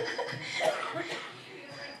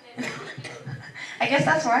 I guess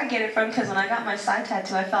that's where I get it from, because when I got my side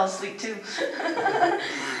tattoo, I fell asleep too.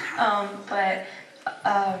 Oh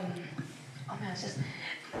man, it's just,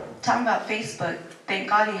 talking about Facebook, thank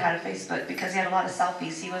God he had a Facebook because he had a lot of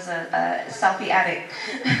selfies. He was a selfie addict.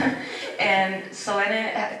 And so when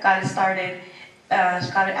it got it started,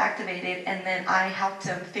 got it activated, and then I helped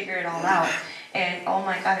him figure it all out. And oh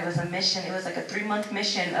my God, it was a mission. It was like a 3-month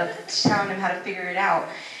mission of telling him how to figure it out.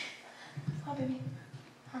 Oh, baby.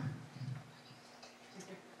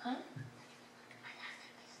 Huh?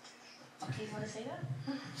 Okay, you want to say that?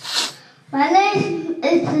 My name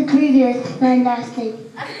is Rodriguez, my last name.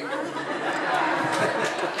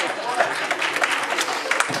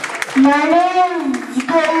 My name is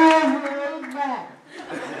Carolina.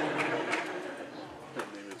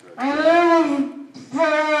 My name is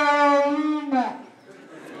Carolina.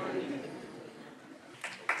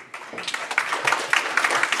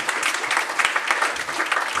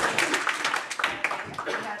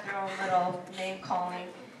 They had their own little name calling.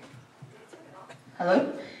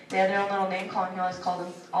 Hello? They had their own little name calling. He always called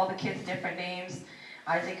them all the kids different names.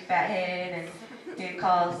 Isaac Fathead, and he'd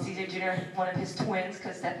call Caesar Jr. one of his twins,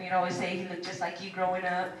 because Stephanie would always say he looked just like you growing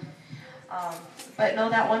up. But no,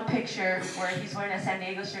 that one picture where he's wearing a San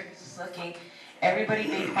Diego shirt, just looking, everybody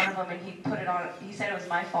made fun of him, and he put it on. He said it was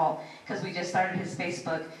my fault because we just started his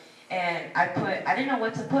Facebook, and I didn't know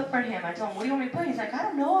what to put for him. I told him, what do you want me to put? He's like, I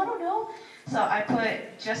don't know. So I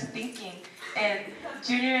put just thinking, and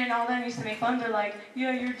Junior and all them used to make fun. They're like,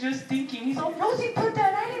 yeah, you're just thinking. He's all, Rosie put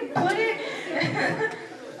that, I didn't put it.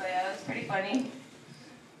 So yeah, it was pretty funny.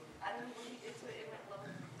 I don't know if it went low.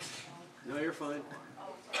 No, you're fine.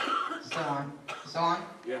 Still on?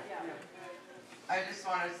 Yeah. I just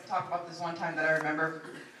wanted to talk about this one time that I remember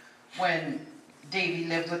when Davey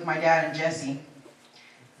lived with my dad and Jesse.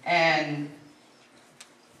 And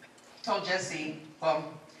told Jesse, well,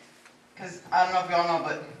 because I don't know if y'all know,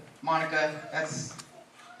 but Monica, that's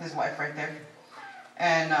his wife right there.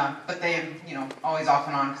 And, but they, you know, always off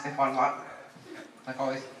and on because they fought a lot, like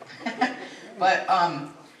always. But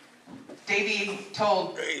Davey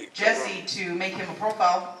told Jesse to make him a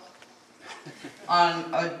profile on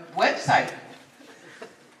a website.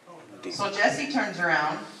 So Jesse turns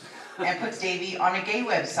around and puts Davey on a gay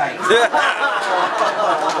website.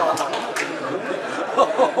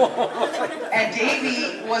 And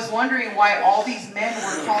Davey was wondering why all these men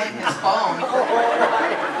were calling his phone.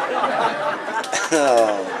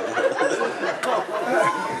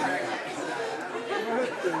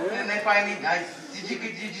 And they finally, did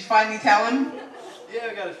you finally tell him? Yeah,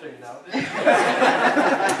 I got it straightened out.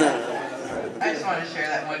 I just wanted to share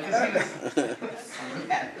that one because he was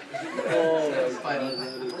mad. It was funny.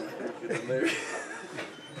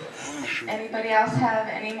 Anybody else have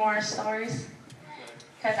any more stories?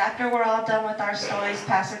 Because after we're all done with our stories,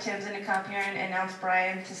 Pastor Tim's going to come here and announce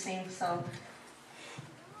Brian to sing, so.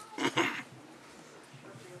 Hello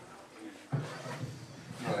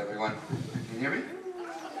everyone, can you hear me? I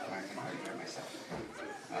can hardly hear myself.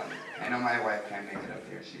 I know my wife can't make it up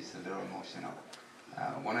here, she's a little emotional.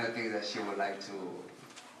 One of the things that she would like to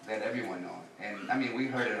let everyone know, and I mean we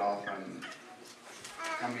heard it all from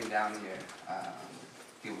coming down here.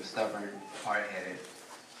 He was stubborn, hard-headed.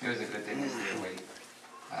 It was a good thing to stay away.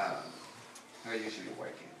 We're usually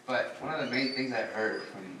working. But one of the main things I heard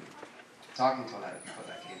from talking to a lot of people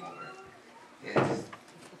that came over is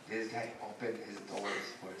this guy opened his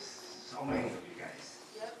doors for so many of you guys.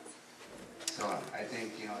 Yep. So I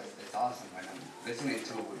think, you know, it's awesome when I'm listening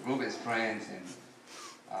to Ruben's friends and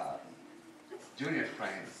Junior's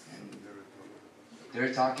friends, and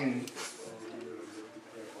they're talking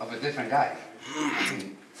of a different guy. I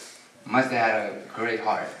mean, must have had a great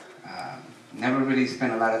heart. Never really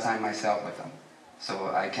spent a lot of time myself with him,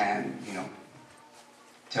 so I can, you know,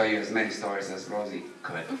 tell you as many stories as Rosie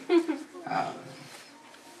could.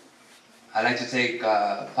 I like to take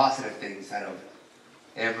positive things out of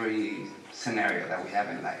every scenario that we have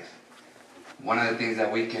in life. One of the things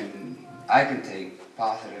that I can take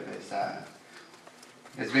positive is,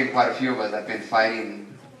 there's been quite a few of us that have been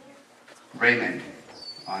fighting Raymond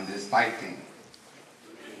on this bike thing.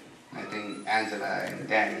 I think Angela and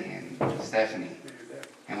Danny and Stephanie,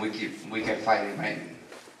 and we kept fighting Raymond.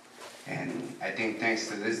 And I think thanks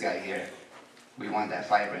to this guy here, we won that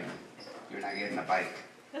fight, Raymond. You're not getting a bike.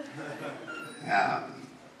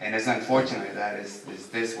 And it's unfortunate that it's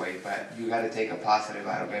this way, but you got to take a positive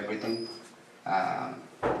out of everything.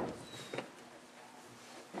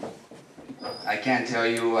 I can't tell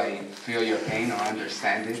you I feel your pain or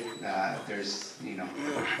understand it. There's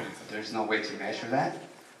no way to measure that.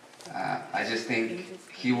 I just think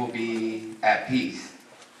he will be at peace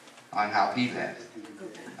on how he left.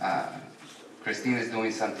 Christina's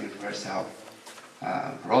doing something for herself.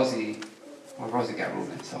 Rosie got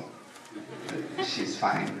Ruben, so she's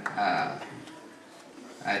fine.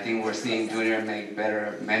 I think we're seeing Junior make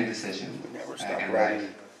better men decisions in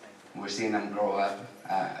life. We're seeing him grow up.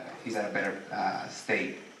 He's at a better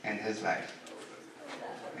state in his life.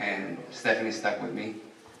 And Stephanie's stuck with me,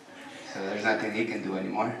 so there's nothing he can do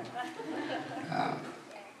anymore.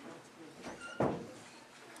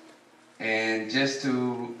 And just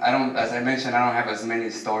to, as I mentioned, I don't have as many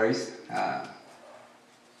stories.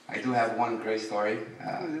 I do have one great story.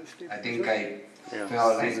 I think I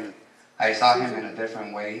felt like I saw him in a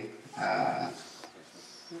different way.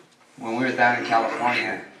 When we were down in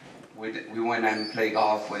California, we went and played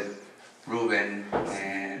golf with Ruben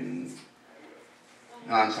and,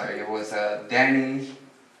 no, I'm sorry, it was Danny,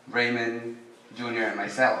 Raymond, Junior, and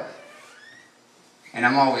myself. And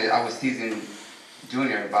I was teasing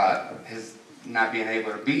Junior about his not being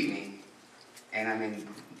able to beat me. And I mean,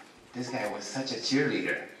 this guy was such a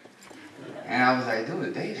cheerleader. And I was like,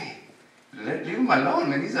 dude, Davey, leave him alone,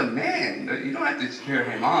 man. He's a man. You don't have to cheer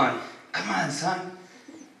him on. Come on, son.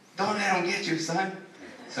 Don't let him get you, son.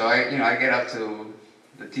 So I get up to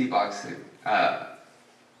the tee box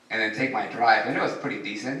and then take my drive, and it was pretty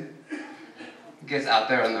decent. Gets out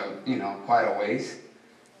there on the, quite a ways.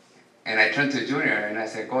 And I turned to Junior and I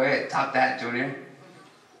said, go ahead, top that, Junior.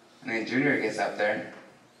 And then Junior gets up there,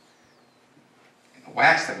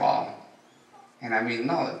 whacks the ball. And I mean,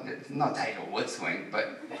 no Tiger Woods swing,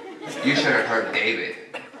 but you should have heard David.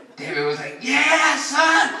 David was like, yeah,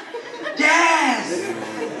 son, yes,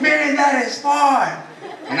 man, that is far.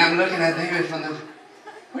 And I'm looking at David from the,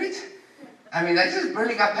 wait, I mean, I just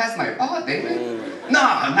barely got past my ball, David.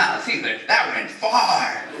 No, see, that went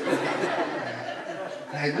far.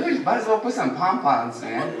 Like, dude, you might as well put some pom-poms,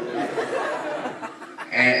 man.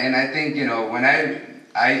 And I think, when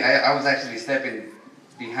I was actually stepping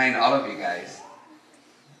behind all of you guys,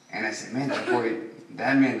 and I said, man,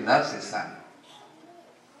 that man loves his son.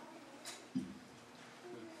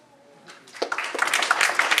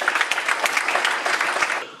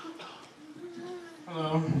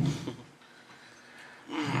 Hello.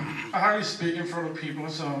 I hardly speak in front of people,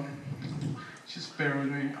 so just bear with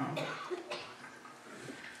me.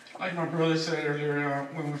 Like my brother said earlier,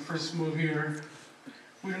 when we first moved here,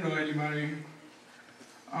 we didn't know anybody.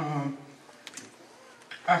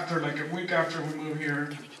 After like a week after we moved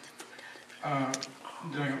here,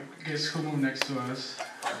 guess who moved next to us?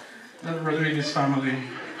 Another brother and his family.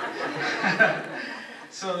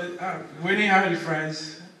 So we didn't have any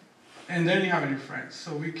friends, and they didn't have any friends.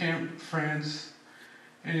 So we became friends,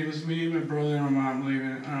 and it was me, my brother, and my mom living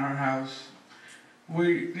in our house.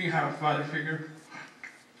 We didn't have a father figure,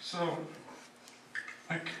 so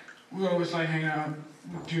like we always like hang out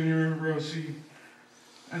with Junior, Rosie,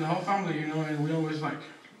 and the whole family, and we always like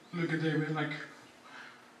look at David like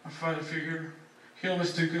a father figure. He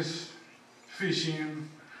always took us fishing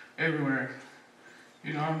everywhere,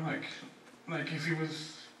 like if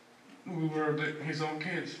we were his own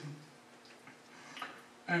kids.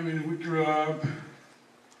 I mean, we grew up,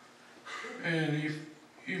 and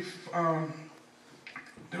if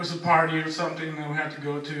there was a party or something that we had to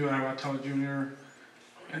go to, I would tell Junior,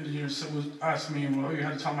 and Junior would ask me, well, you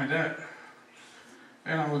had to tell my dad.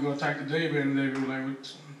 And I would go talk to David, and David would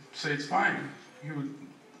say it's fine. He would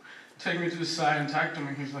take me to the side and talk to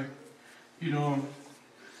me. He's like,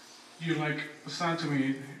 you're like a son to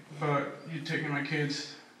me, but you're taking my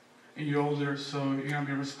kids, and you're older, so you're gonna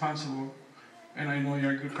be responsible. And I know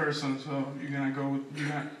you're a good person, so they're gonna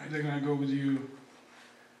go with you.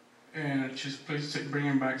 And just please bring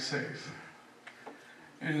him back safe.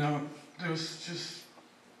 And there was just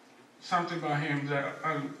something about him that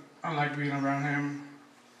I like being around him.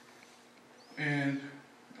 And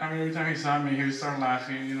I mean, every time he saw me, he would start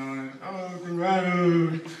laughing, and, oh,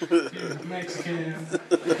 Colorado, you're Mexican.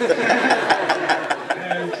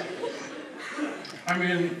 And I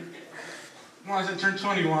mean, once I turned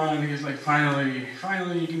 21, he was like, finally,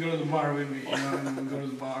 you can go to the bar with me, and we go to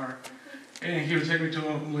the bar. And he would take me to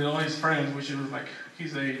him with all his friends, which was like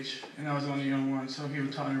his age, and I was the only young one, so he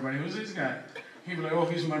would tell everybody, who's this guy? He'd be like, oh,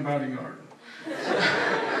 he's my bodyguard.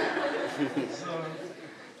 So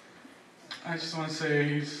I just want to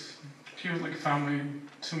say he was like family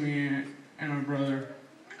to me and my brother.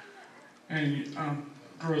 And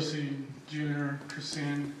Rosie, Junior,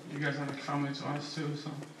 Christine, you guys are like family to us too,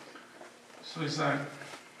 so it's that.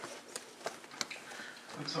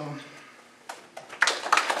 That's all.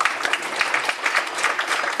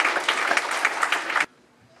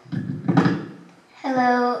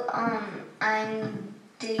 Hello, I'm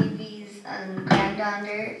Davey's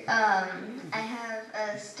granddaughter. I have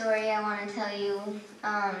a story I want to tell you.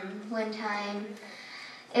 One time,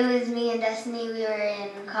 it was me and Destiny. We were in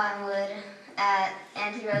Cottonwood at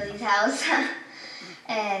Auntie Rosie's house,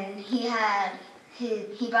 and he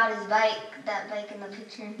brought his bike, that bike in the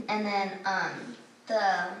picture, and then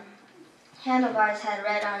the handlebars had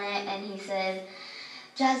red on it, and he said,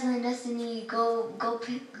 "Jaslyn, Destiny, go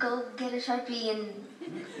get a Sharpie and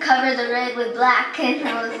cover the red with black." And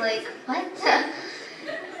I was like, "What?"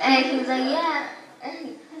 And he was like, "Yeah."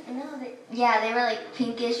 No, they were like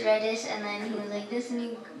pinkish, reddish, and then he was like,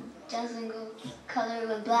 "Destiny, Jaslyn, go color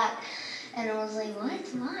with black." And I was like, "What?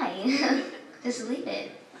 Why?" Just leave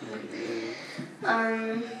it.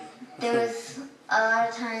 There was a lot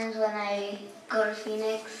of times when I go to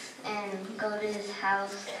Phoenix and go to his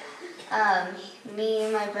house.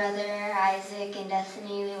 Me, my brother, Isaac, and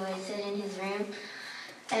Destiny, we would sit in his room,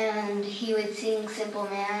 and he would sing Simple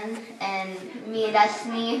Man, and me and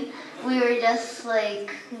Destiny, we were just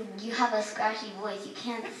like, "You have a scratchy voice, you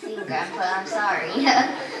can't sing, Grandpa, I'm sorry."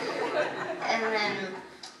 And then,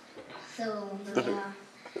 so, yeah.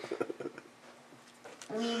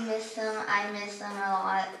 We miss him, I miss him a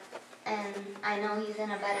lot, and I know he's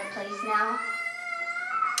in a better place now.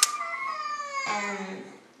 And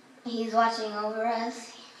he's watching over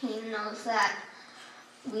us. He knows that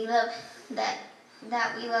we love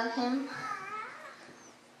we love him.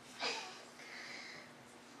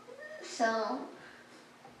 So,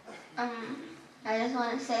 I just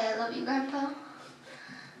want to say I love you, Grandpa.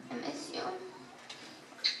 I miss you.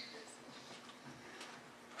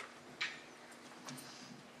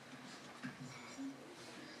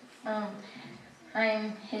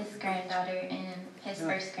 I'm his granddaughter and his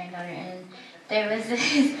first granddaughter, and there was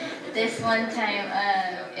this one time.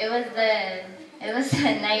 It was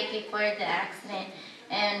the night before the accident,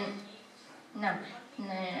 and no. And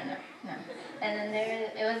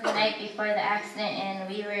then it was the night before the accident, and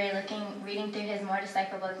we were reading through his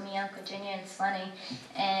motorcycle book, me, Uncle Junior, and Slunny,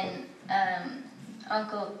 and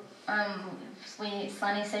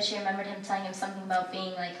Slunny said she remembered him telling him something about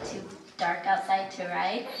being like too dark outside to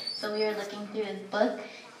ride. So we were looking through his book,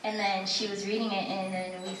 and then she was reading it, and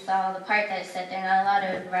then we saw the part that said they're not allowed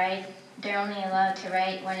to ride. They're only allowed to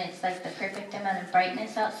ride when it's like the perfect amount of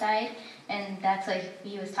brightness outside, and that's what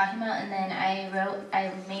he was talking about. And then I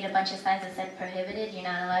made a bunch of signs that said prohibited. You're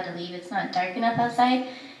not allowed to leave. It's not dark enough outside.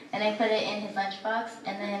 And I put it in his lunchbox,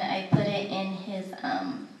 and then I put it in his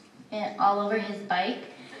all over his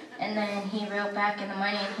bike. And then he wrote back in the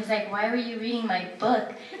morning, and he's like, "Why were you reading my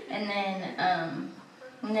book?" And then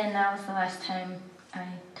that was the last time I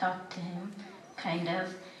talked to him, kind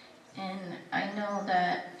of. And I know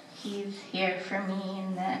that he's here for me,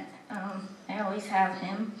 and that I always have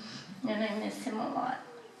him, and I miss him a lot,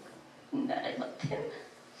 and that I love him.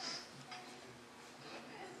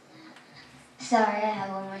 Sorry, I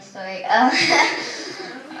have one more story.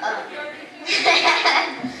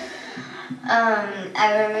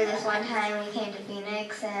 I remember this one time we came to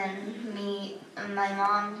Phoenix, and my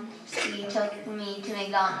mom, she took me to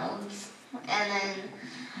McDonald's, and then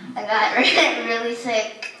I got really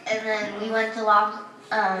sick, and then we went to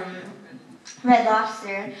Red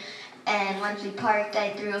Lobster, and once we parked,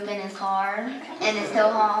 I threw up in his car, in his tow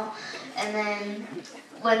haul, and then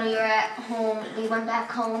when we were at home, we went back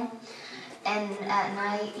home, and at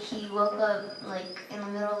night, he woke up, like, in the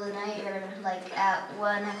middle of the night, or, like, at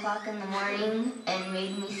 1 o'clock in the morning, and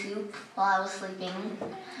made me soup while I was sleeping.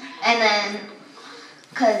 And then,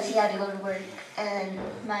 because he had to go to work, and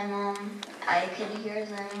my mom, I could hear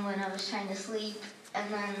them when I was trying to sleep,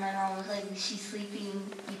 and then my mom was like, "She's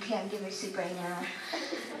sleeping, you can't give her soup right now."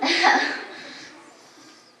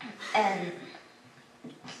 And,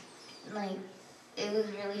 like, it was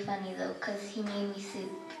really funny, though, because he made me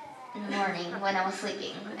soup in the morning when I was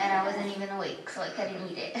sleeping, and I wasn't even awake, so I couldn't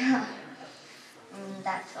eat it.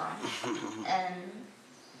 That's all. And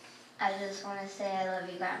I just want to say I love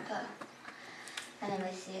you, Grandpa, and I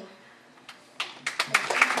miss you.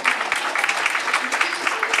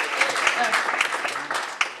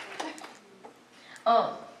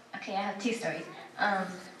 Oh, okay, I have two stories.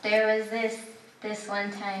 There was this one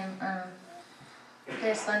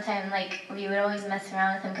time, like, we would always mess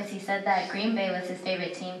around with him because he said that Green Bay was his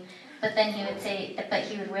favorite team. But then he would say, but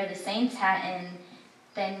he would wear the Saints hat, and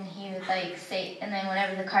then he would like say, and then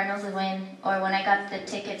whenever the Cardinals would win, or when I got the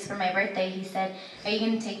tickets for my birthday, he said, "Are you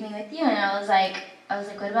gonna take me with you?" And I was like,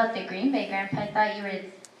 "What about the Green Bay, Grandpa? I thought you were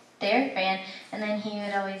their fan." And then he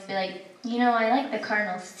would always be like, "I like the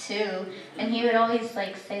Cardinals too." And he would always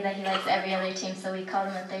like say that he likes every other team, so we called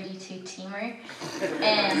him a 32-teamer,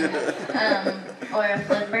 and or a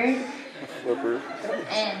flipper. Flipper.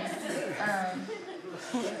 And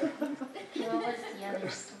what was the other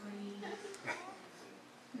story?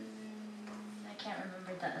 I can't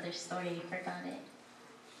remember the other story. I forgot it.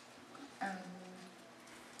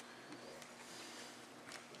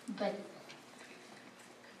 but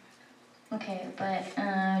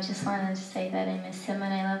I just wanted to say that I miss him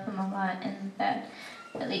and I love him a lot, and that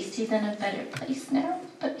at least he's in a better place now,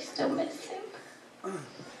 but I still miss him.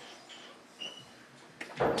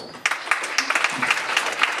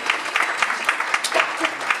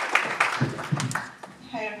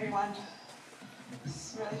 Hi everyone.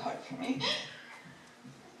 This is really hard for me.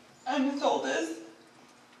 I'm his oldest.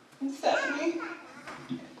 I'm Stephanie.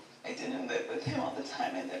 I didn't live with him all the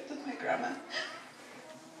time. I lived with my grandma.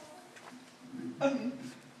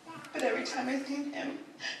 But every time I seen him,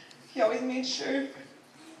 he always made sure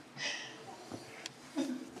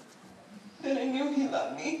that I knew he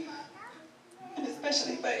loved me. And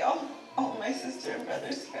especially by all my sister and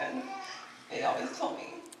brother's friends, they always told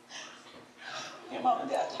me, your mom and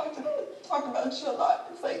dad talk about you a lot.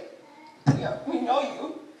 It's like, yeah, we know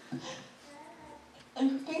you.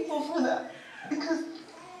 I'm thankful for that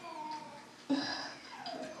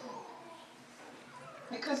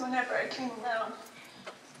because whenever I came around,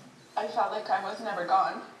 I felt like I was never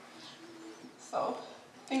gone. So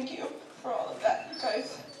thank you for all of that, you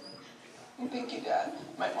guys. And thank you, Dad,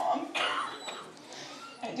 my mom.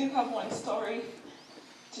 I do have one story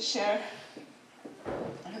to share.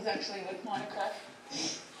 I was actually with Monica,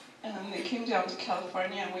 and then they came down to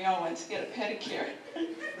California and we all went to get a pedicure.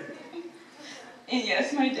 And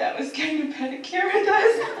yes, my dad was getting a pedicure with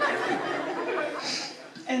us.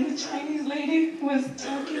 And the Chinese lady was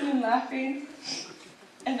talking and laughing.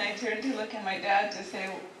 And I turned to look at my dad to say,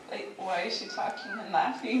 like, why is she talking and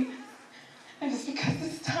laughing? And it's because the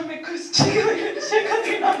stomach was jiggling and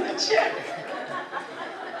jiggling on the chair.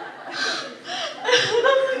 And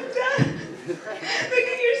I'm like, Dad, look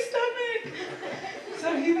at your stomach.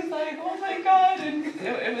 So he was like, oh my God, and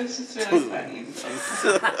it was just really funny. So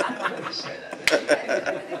I wanted to share that with you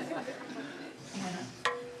guys. Yeah.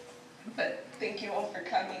 But thank you all for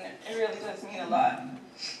coming. It really does mean a lot.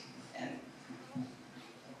 And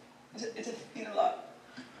it does mean a lot.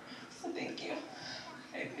 So thank you.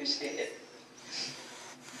 I appreciate it.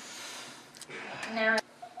 Now.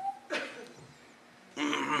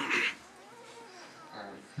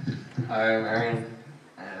 Hi, I'm Aaron,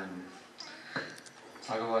 and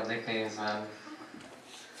talk about nicknames, man.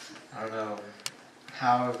 I don't know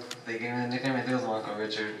how they gave me the nickname. I think it was my Uncle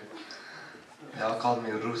Richard. They all called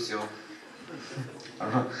me Rusio. I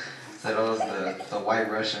don't know, said I was the white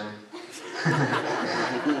Russian. I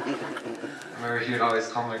remember he would always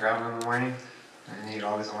call my grandma in the morning, and he'd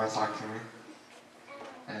always want to talk to me.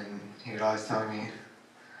 And he would always tell me,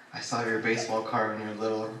 I saw your baseball card when you were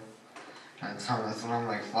little. And I tell him that's when I'm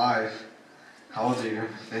like 5. How old are you?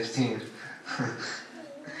 15.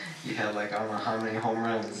 You had like I don't know how many home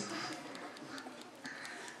runs.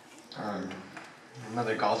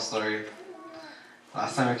 Another golf story.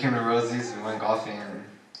 Last time I came to Rosie's, we went golfing, and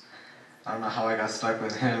I don't know how I got stuck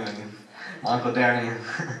with him and my Uncle Danny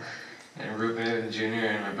and Ruben and Junior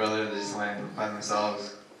and my brother. They just went by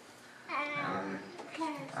themselves. I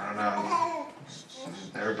don't know.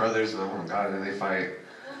 They were brothers, but oh my God, did they fight.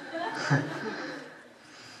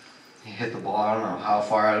 He hit the ball, I don't know how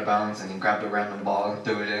far out of bounds, and he grabbed a random ball and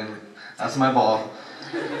threw it in. That's my ball.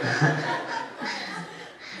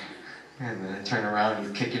 And then I turn around and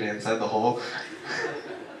he's kicking it inside the hole.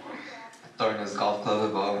 Throwing his golf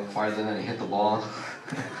club about farther than he hit the ball.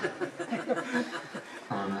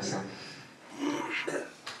 I miss him.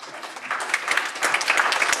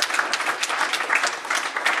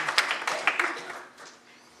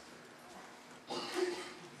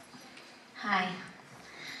 Hi.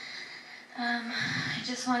 I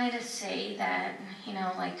just wanted to say that, you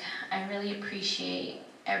know, like, I really appreciate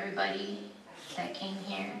everybody that came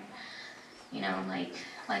here. You know, like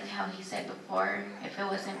how he said before, if it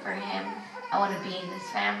wasn't for him, I wouldn't be in this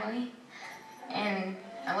family. And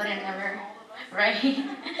I would have never, right?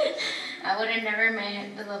 I would have never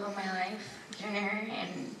met the love of my life, Junior,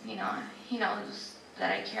 and, you know, he knows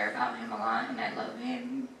that I care about him a lot and I love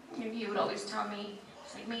him. And he would always tell me,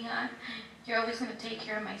 it's like, Mija, you're always going to take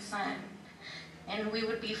care of my son. And we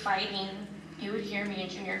would be fighting. He would hear me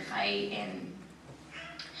and Junior fight, and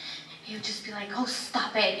he would just be like, oh,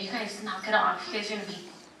 stop it. You guys knock it off. You guys are going to be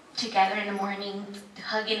together in the morning,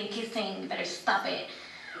 hugging and kissing. You better stop it.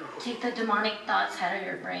 Take the demonic thoughts out of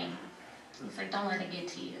your brain. He's like, don't let it get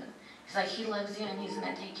to you. He's like, he loves you and he's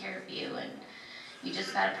going to take care of you. And you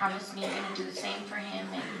just got to promise me you're going to do the same for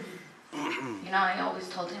him. And, you know, I always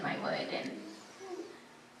told him I would. And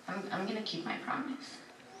I'm going to keep my promise.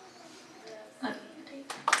 Love you, Dave.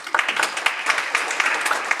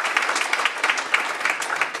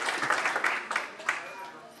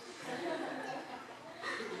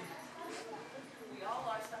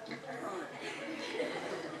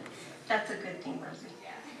 That's a good thing, Rosie.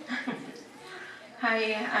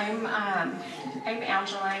 Hi, I'm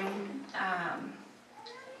Angela. I'm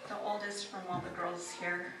the oldest from all the girls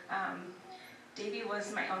here. Davey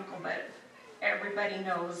was my uncle, but everybody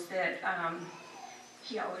knows that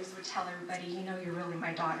he always would tell everybody, you know, you're really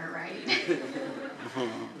my daughter, right?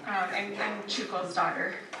 I'm Chuko's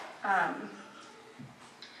daughter. But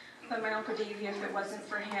my Uncle Davey, if it wasn't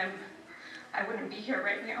for him, I wouldn't be here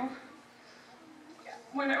right now.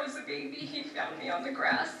 When I was a baby, he found me on the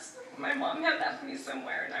grass. My mom had left me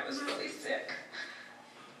somewhere and I was really sick.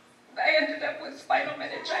 I ended up with spinal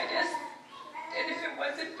meningitis. And if it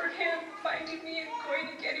wasn't for him finding me and going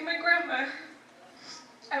and getting my grandma,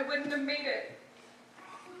 I wouldn't have made it.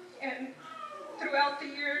 And throughout the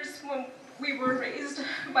years when we were raised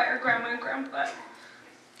by our grandma and grandpa,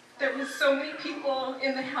 there was so many people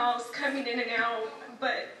in the house coming in and out,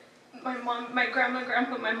 but my grandma and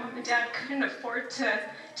grandpa, my mom and dad couldn't afford to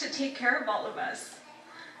take care of all of us.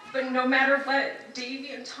 But no matter what,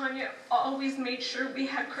 Davey and Tanya always made sure we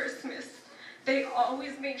had Christmas. They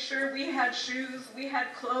always made sure we had shoes, we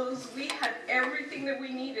had clothes, we had everything that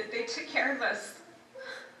we needed. They took care of us,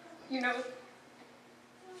 you know.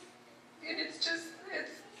 And it's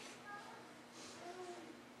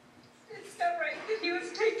not right that he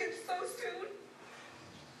was taken so soon.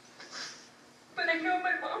 But I know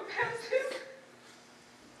my mom has him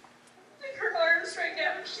in her arms right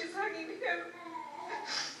now, and she's hugging him.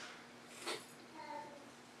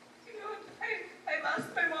 You know, I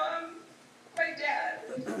lost my mom, my dad,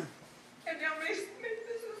 and now this is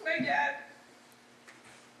my dad.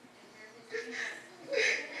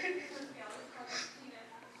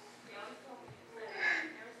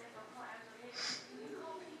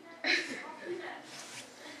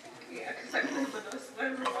 Yeah, because I'm older than us, so I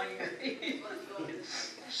don't want you to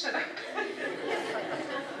shut up.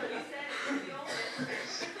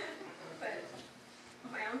 But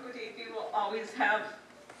my Uncle Davey will always have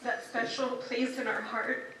that special place in our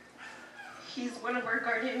heart. He's one of our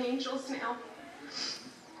guardian angels now.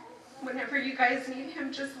 Whenever you guys need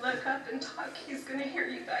him, just look up and talk. He's going to hear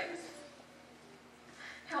you guys.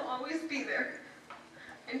 He'll always be there.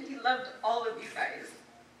 And he loved all of you guys.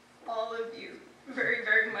 All of you. Very,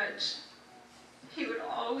 very much. He would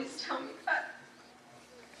always tell me that.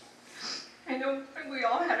 I know we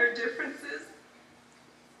all had our differences,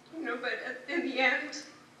 you know, but in the end,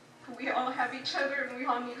 we all have each other and we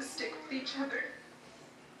all need to stick with each other.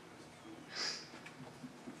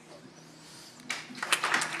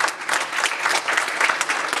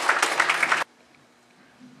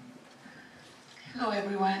 Hello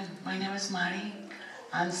everyone, my name is Mari.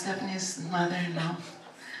 I'm Stephanie's mother-in-law,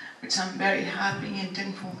 which I'm very happy and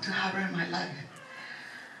thankful to have her in my life.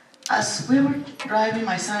 As we were driving,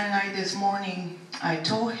 my son and I, this morning, I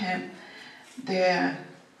told him the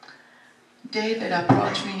day that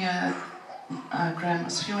approached me at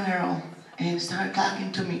Grandma's funeral and started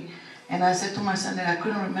talking to me. And I said to my son that I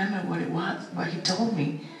couldn't remember what it was, but he told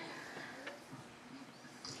me.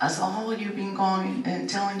 As all you've been going and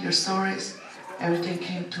telling your stories, everything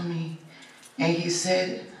came to me. And he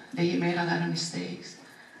said that he made a lot of mistakes.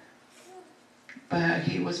 But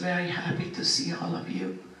he was very happy to see all of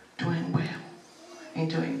you doing well and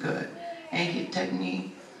doing good. And he thanked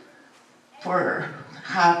me for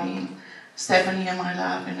having Stephanie in my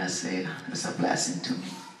life, and I said, it's a blessing to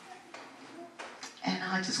me. And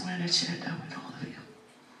I just wanted to share that with all of you.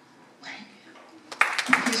 Thank you.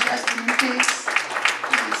 He's resting in peace.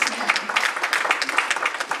 He's happy.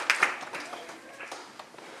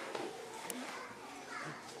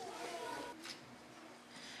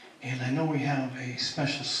 And I know we have a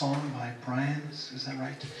special song by Brian, is that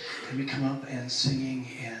right? Can we come up and singing,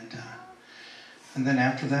 and then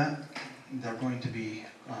after that, they're going to be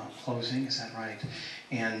closing, is that right?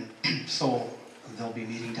 And so they'll be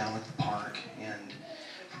meeting down at the park and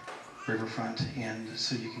Riverfront, and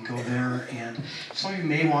so you can go there, and some of you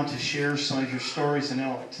may want to share some of your stories. I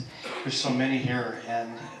know there's so many here,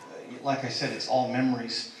 and like I said, it's all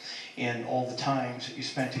memories and all the times that you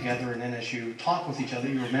spent together, and then as you talk with each other,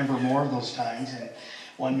 you remember more of those times, and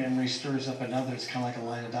one memory stirs up another. It's kind of like a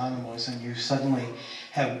line of dynamos, and you suddenly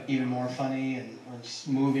have even more funny and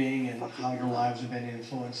moving, and how your lives have been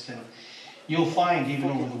influenced. And you'll find even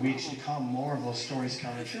over the weeks to come, more of those stories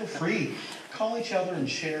come. And feel free, call each other and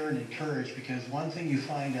share and encourage, because one thing you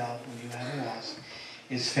find out when you have a loss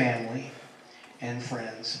is family and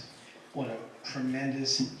friends. What a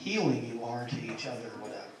tremendous healing you are to each other.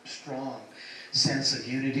 What a strong sense of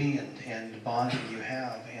unity and bonding you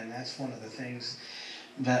have. And that's one of the things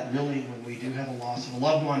that really, when we do have a loss of a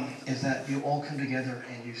loved one, is that you all come together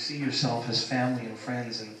and you see yourself as family and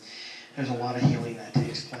friends. And there's a lot of healing that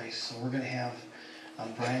takes place. So we're going to have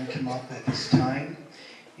Brian come up at this time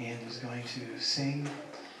and is going to sing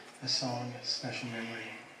the song Special Memory.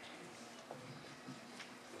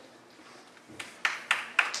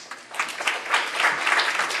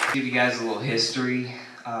 Give you guys a little history.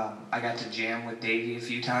 I got to jam with Davey a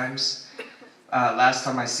few times. Last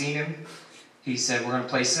time I seen him, he said we're going to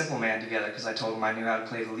play Simple Man together because I told him I knew how to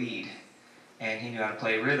play the lead and he knew how to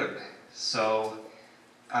play rhythm. So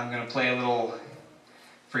I'm going to play a little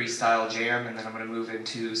freestyle jam and then I'm going to move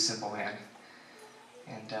into Simple Man.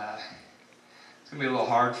 And it's going to be a little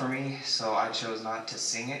hard for me, so I chose not to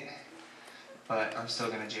sing it, but I'm still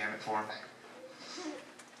going to jam it for him.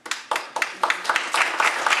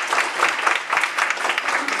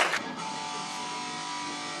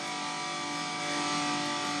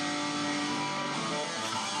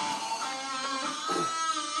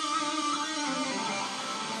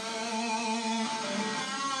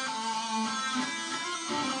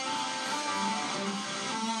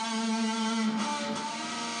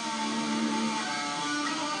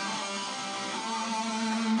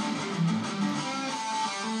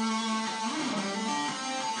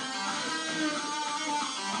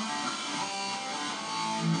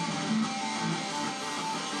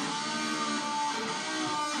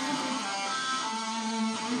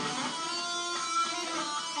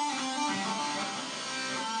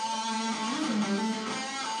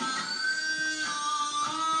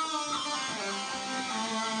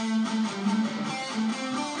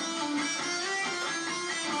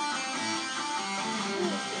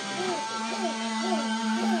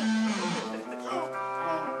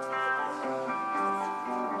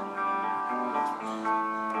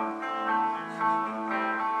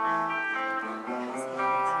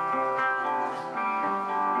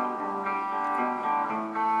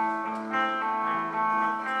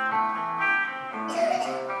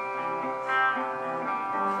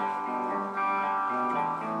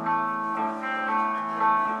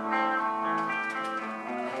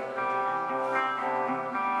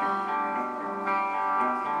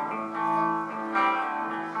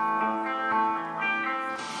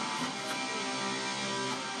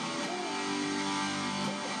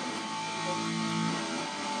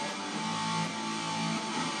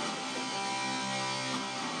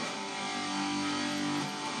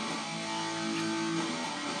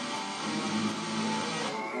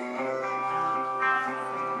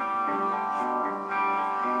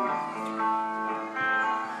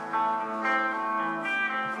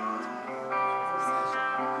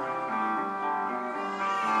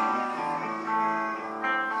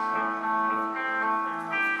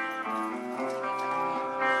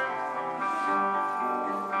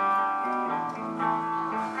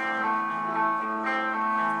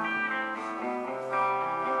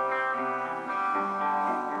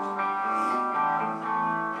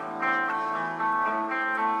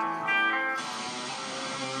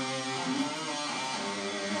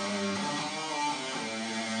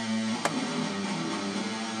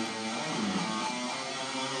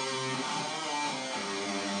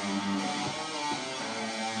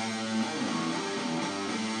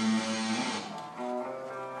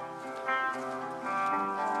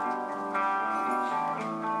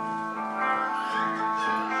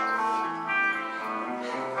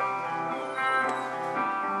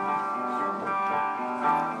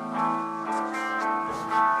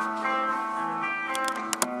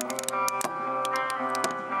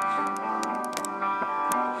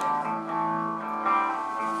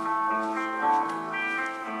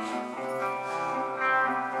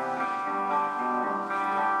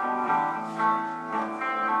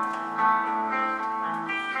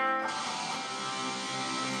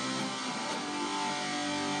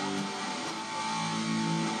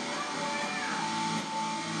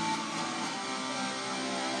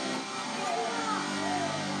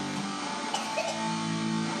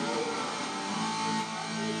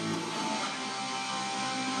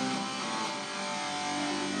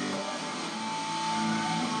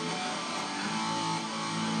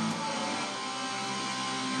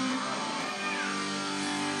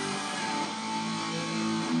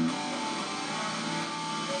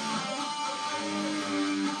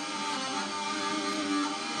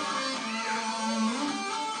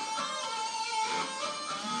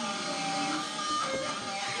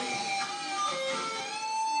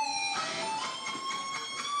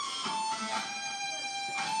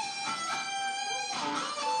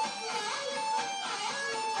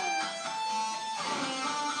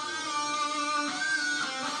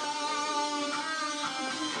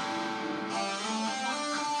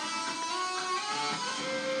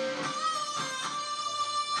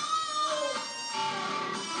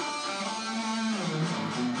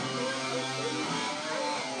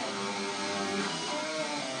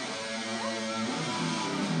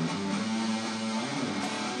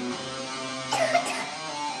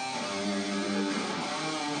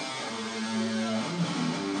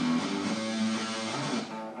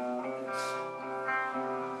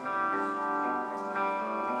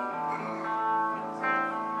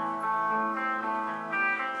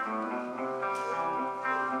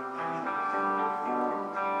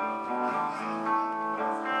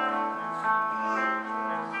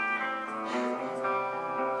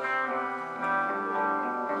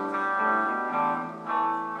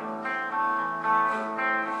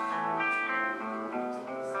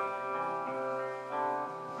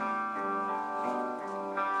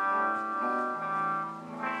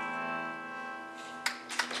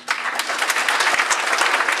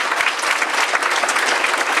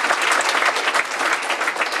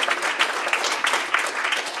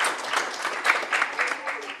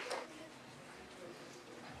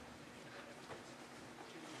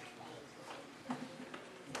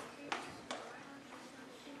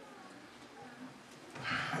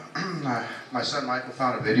 My son Michael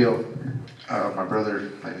found a video of my brother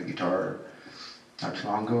playing the guitar not too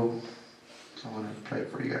long ago, so I'm going to play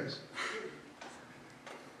it for you guys.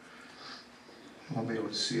 You won't be able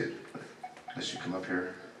to see it unless you come up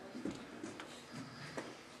here.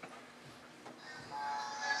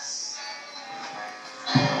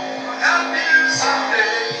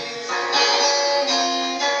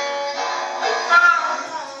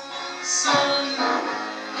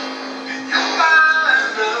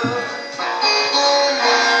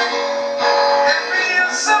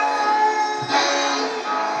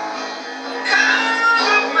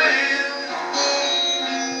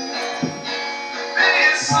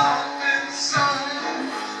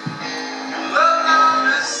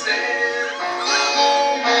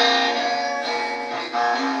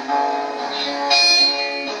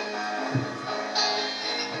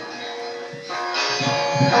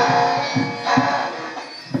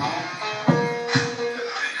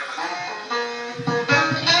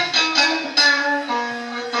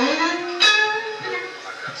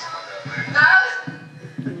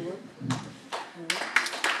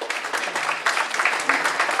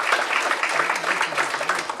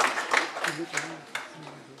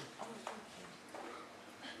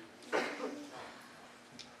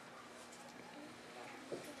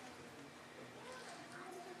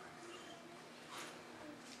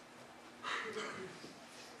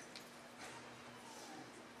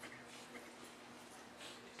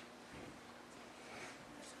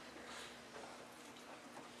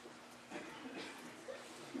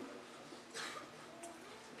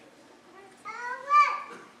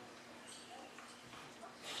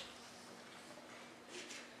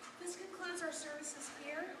 This concludes our services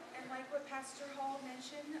here, and like what Pastor Hall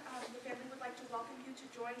mentioned, the family would like to welcome you to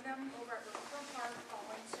join them over at Riverfront Park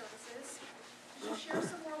following services to share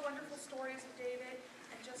some more wonderful stories of David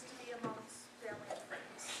and just to be amongst family and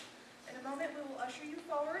friends. In a moment, we will usher you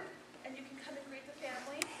forward, and you can come and greet the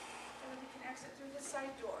family, and then we can exit through the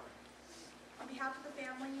side door. On behalf of the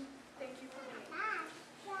family, thank you for being here.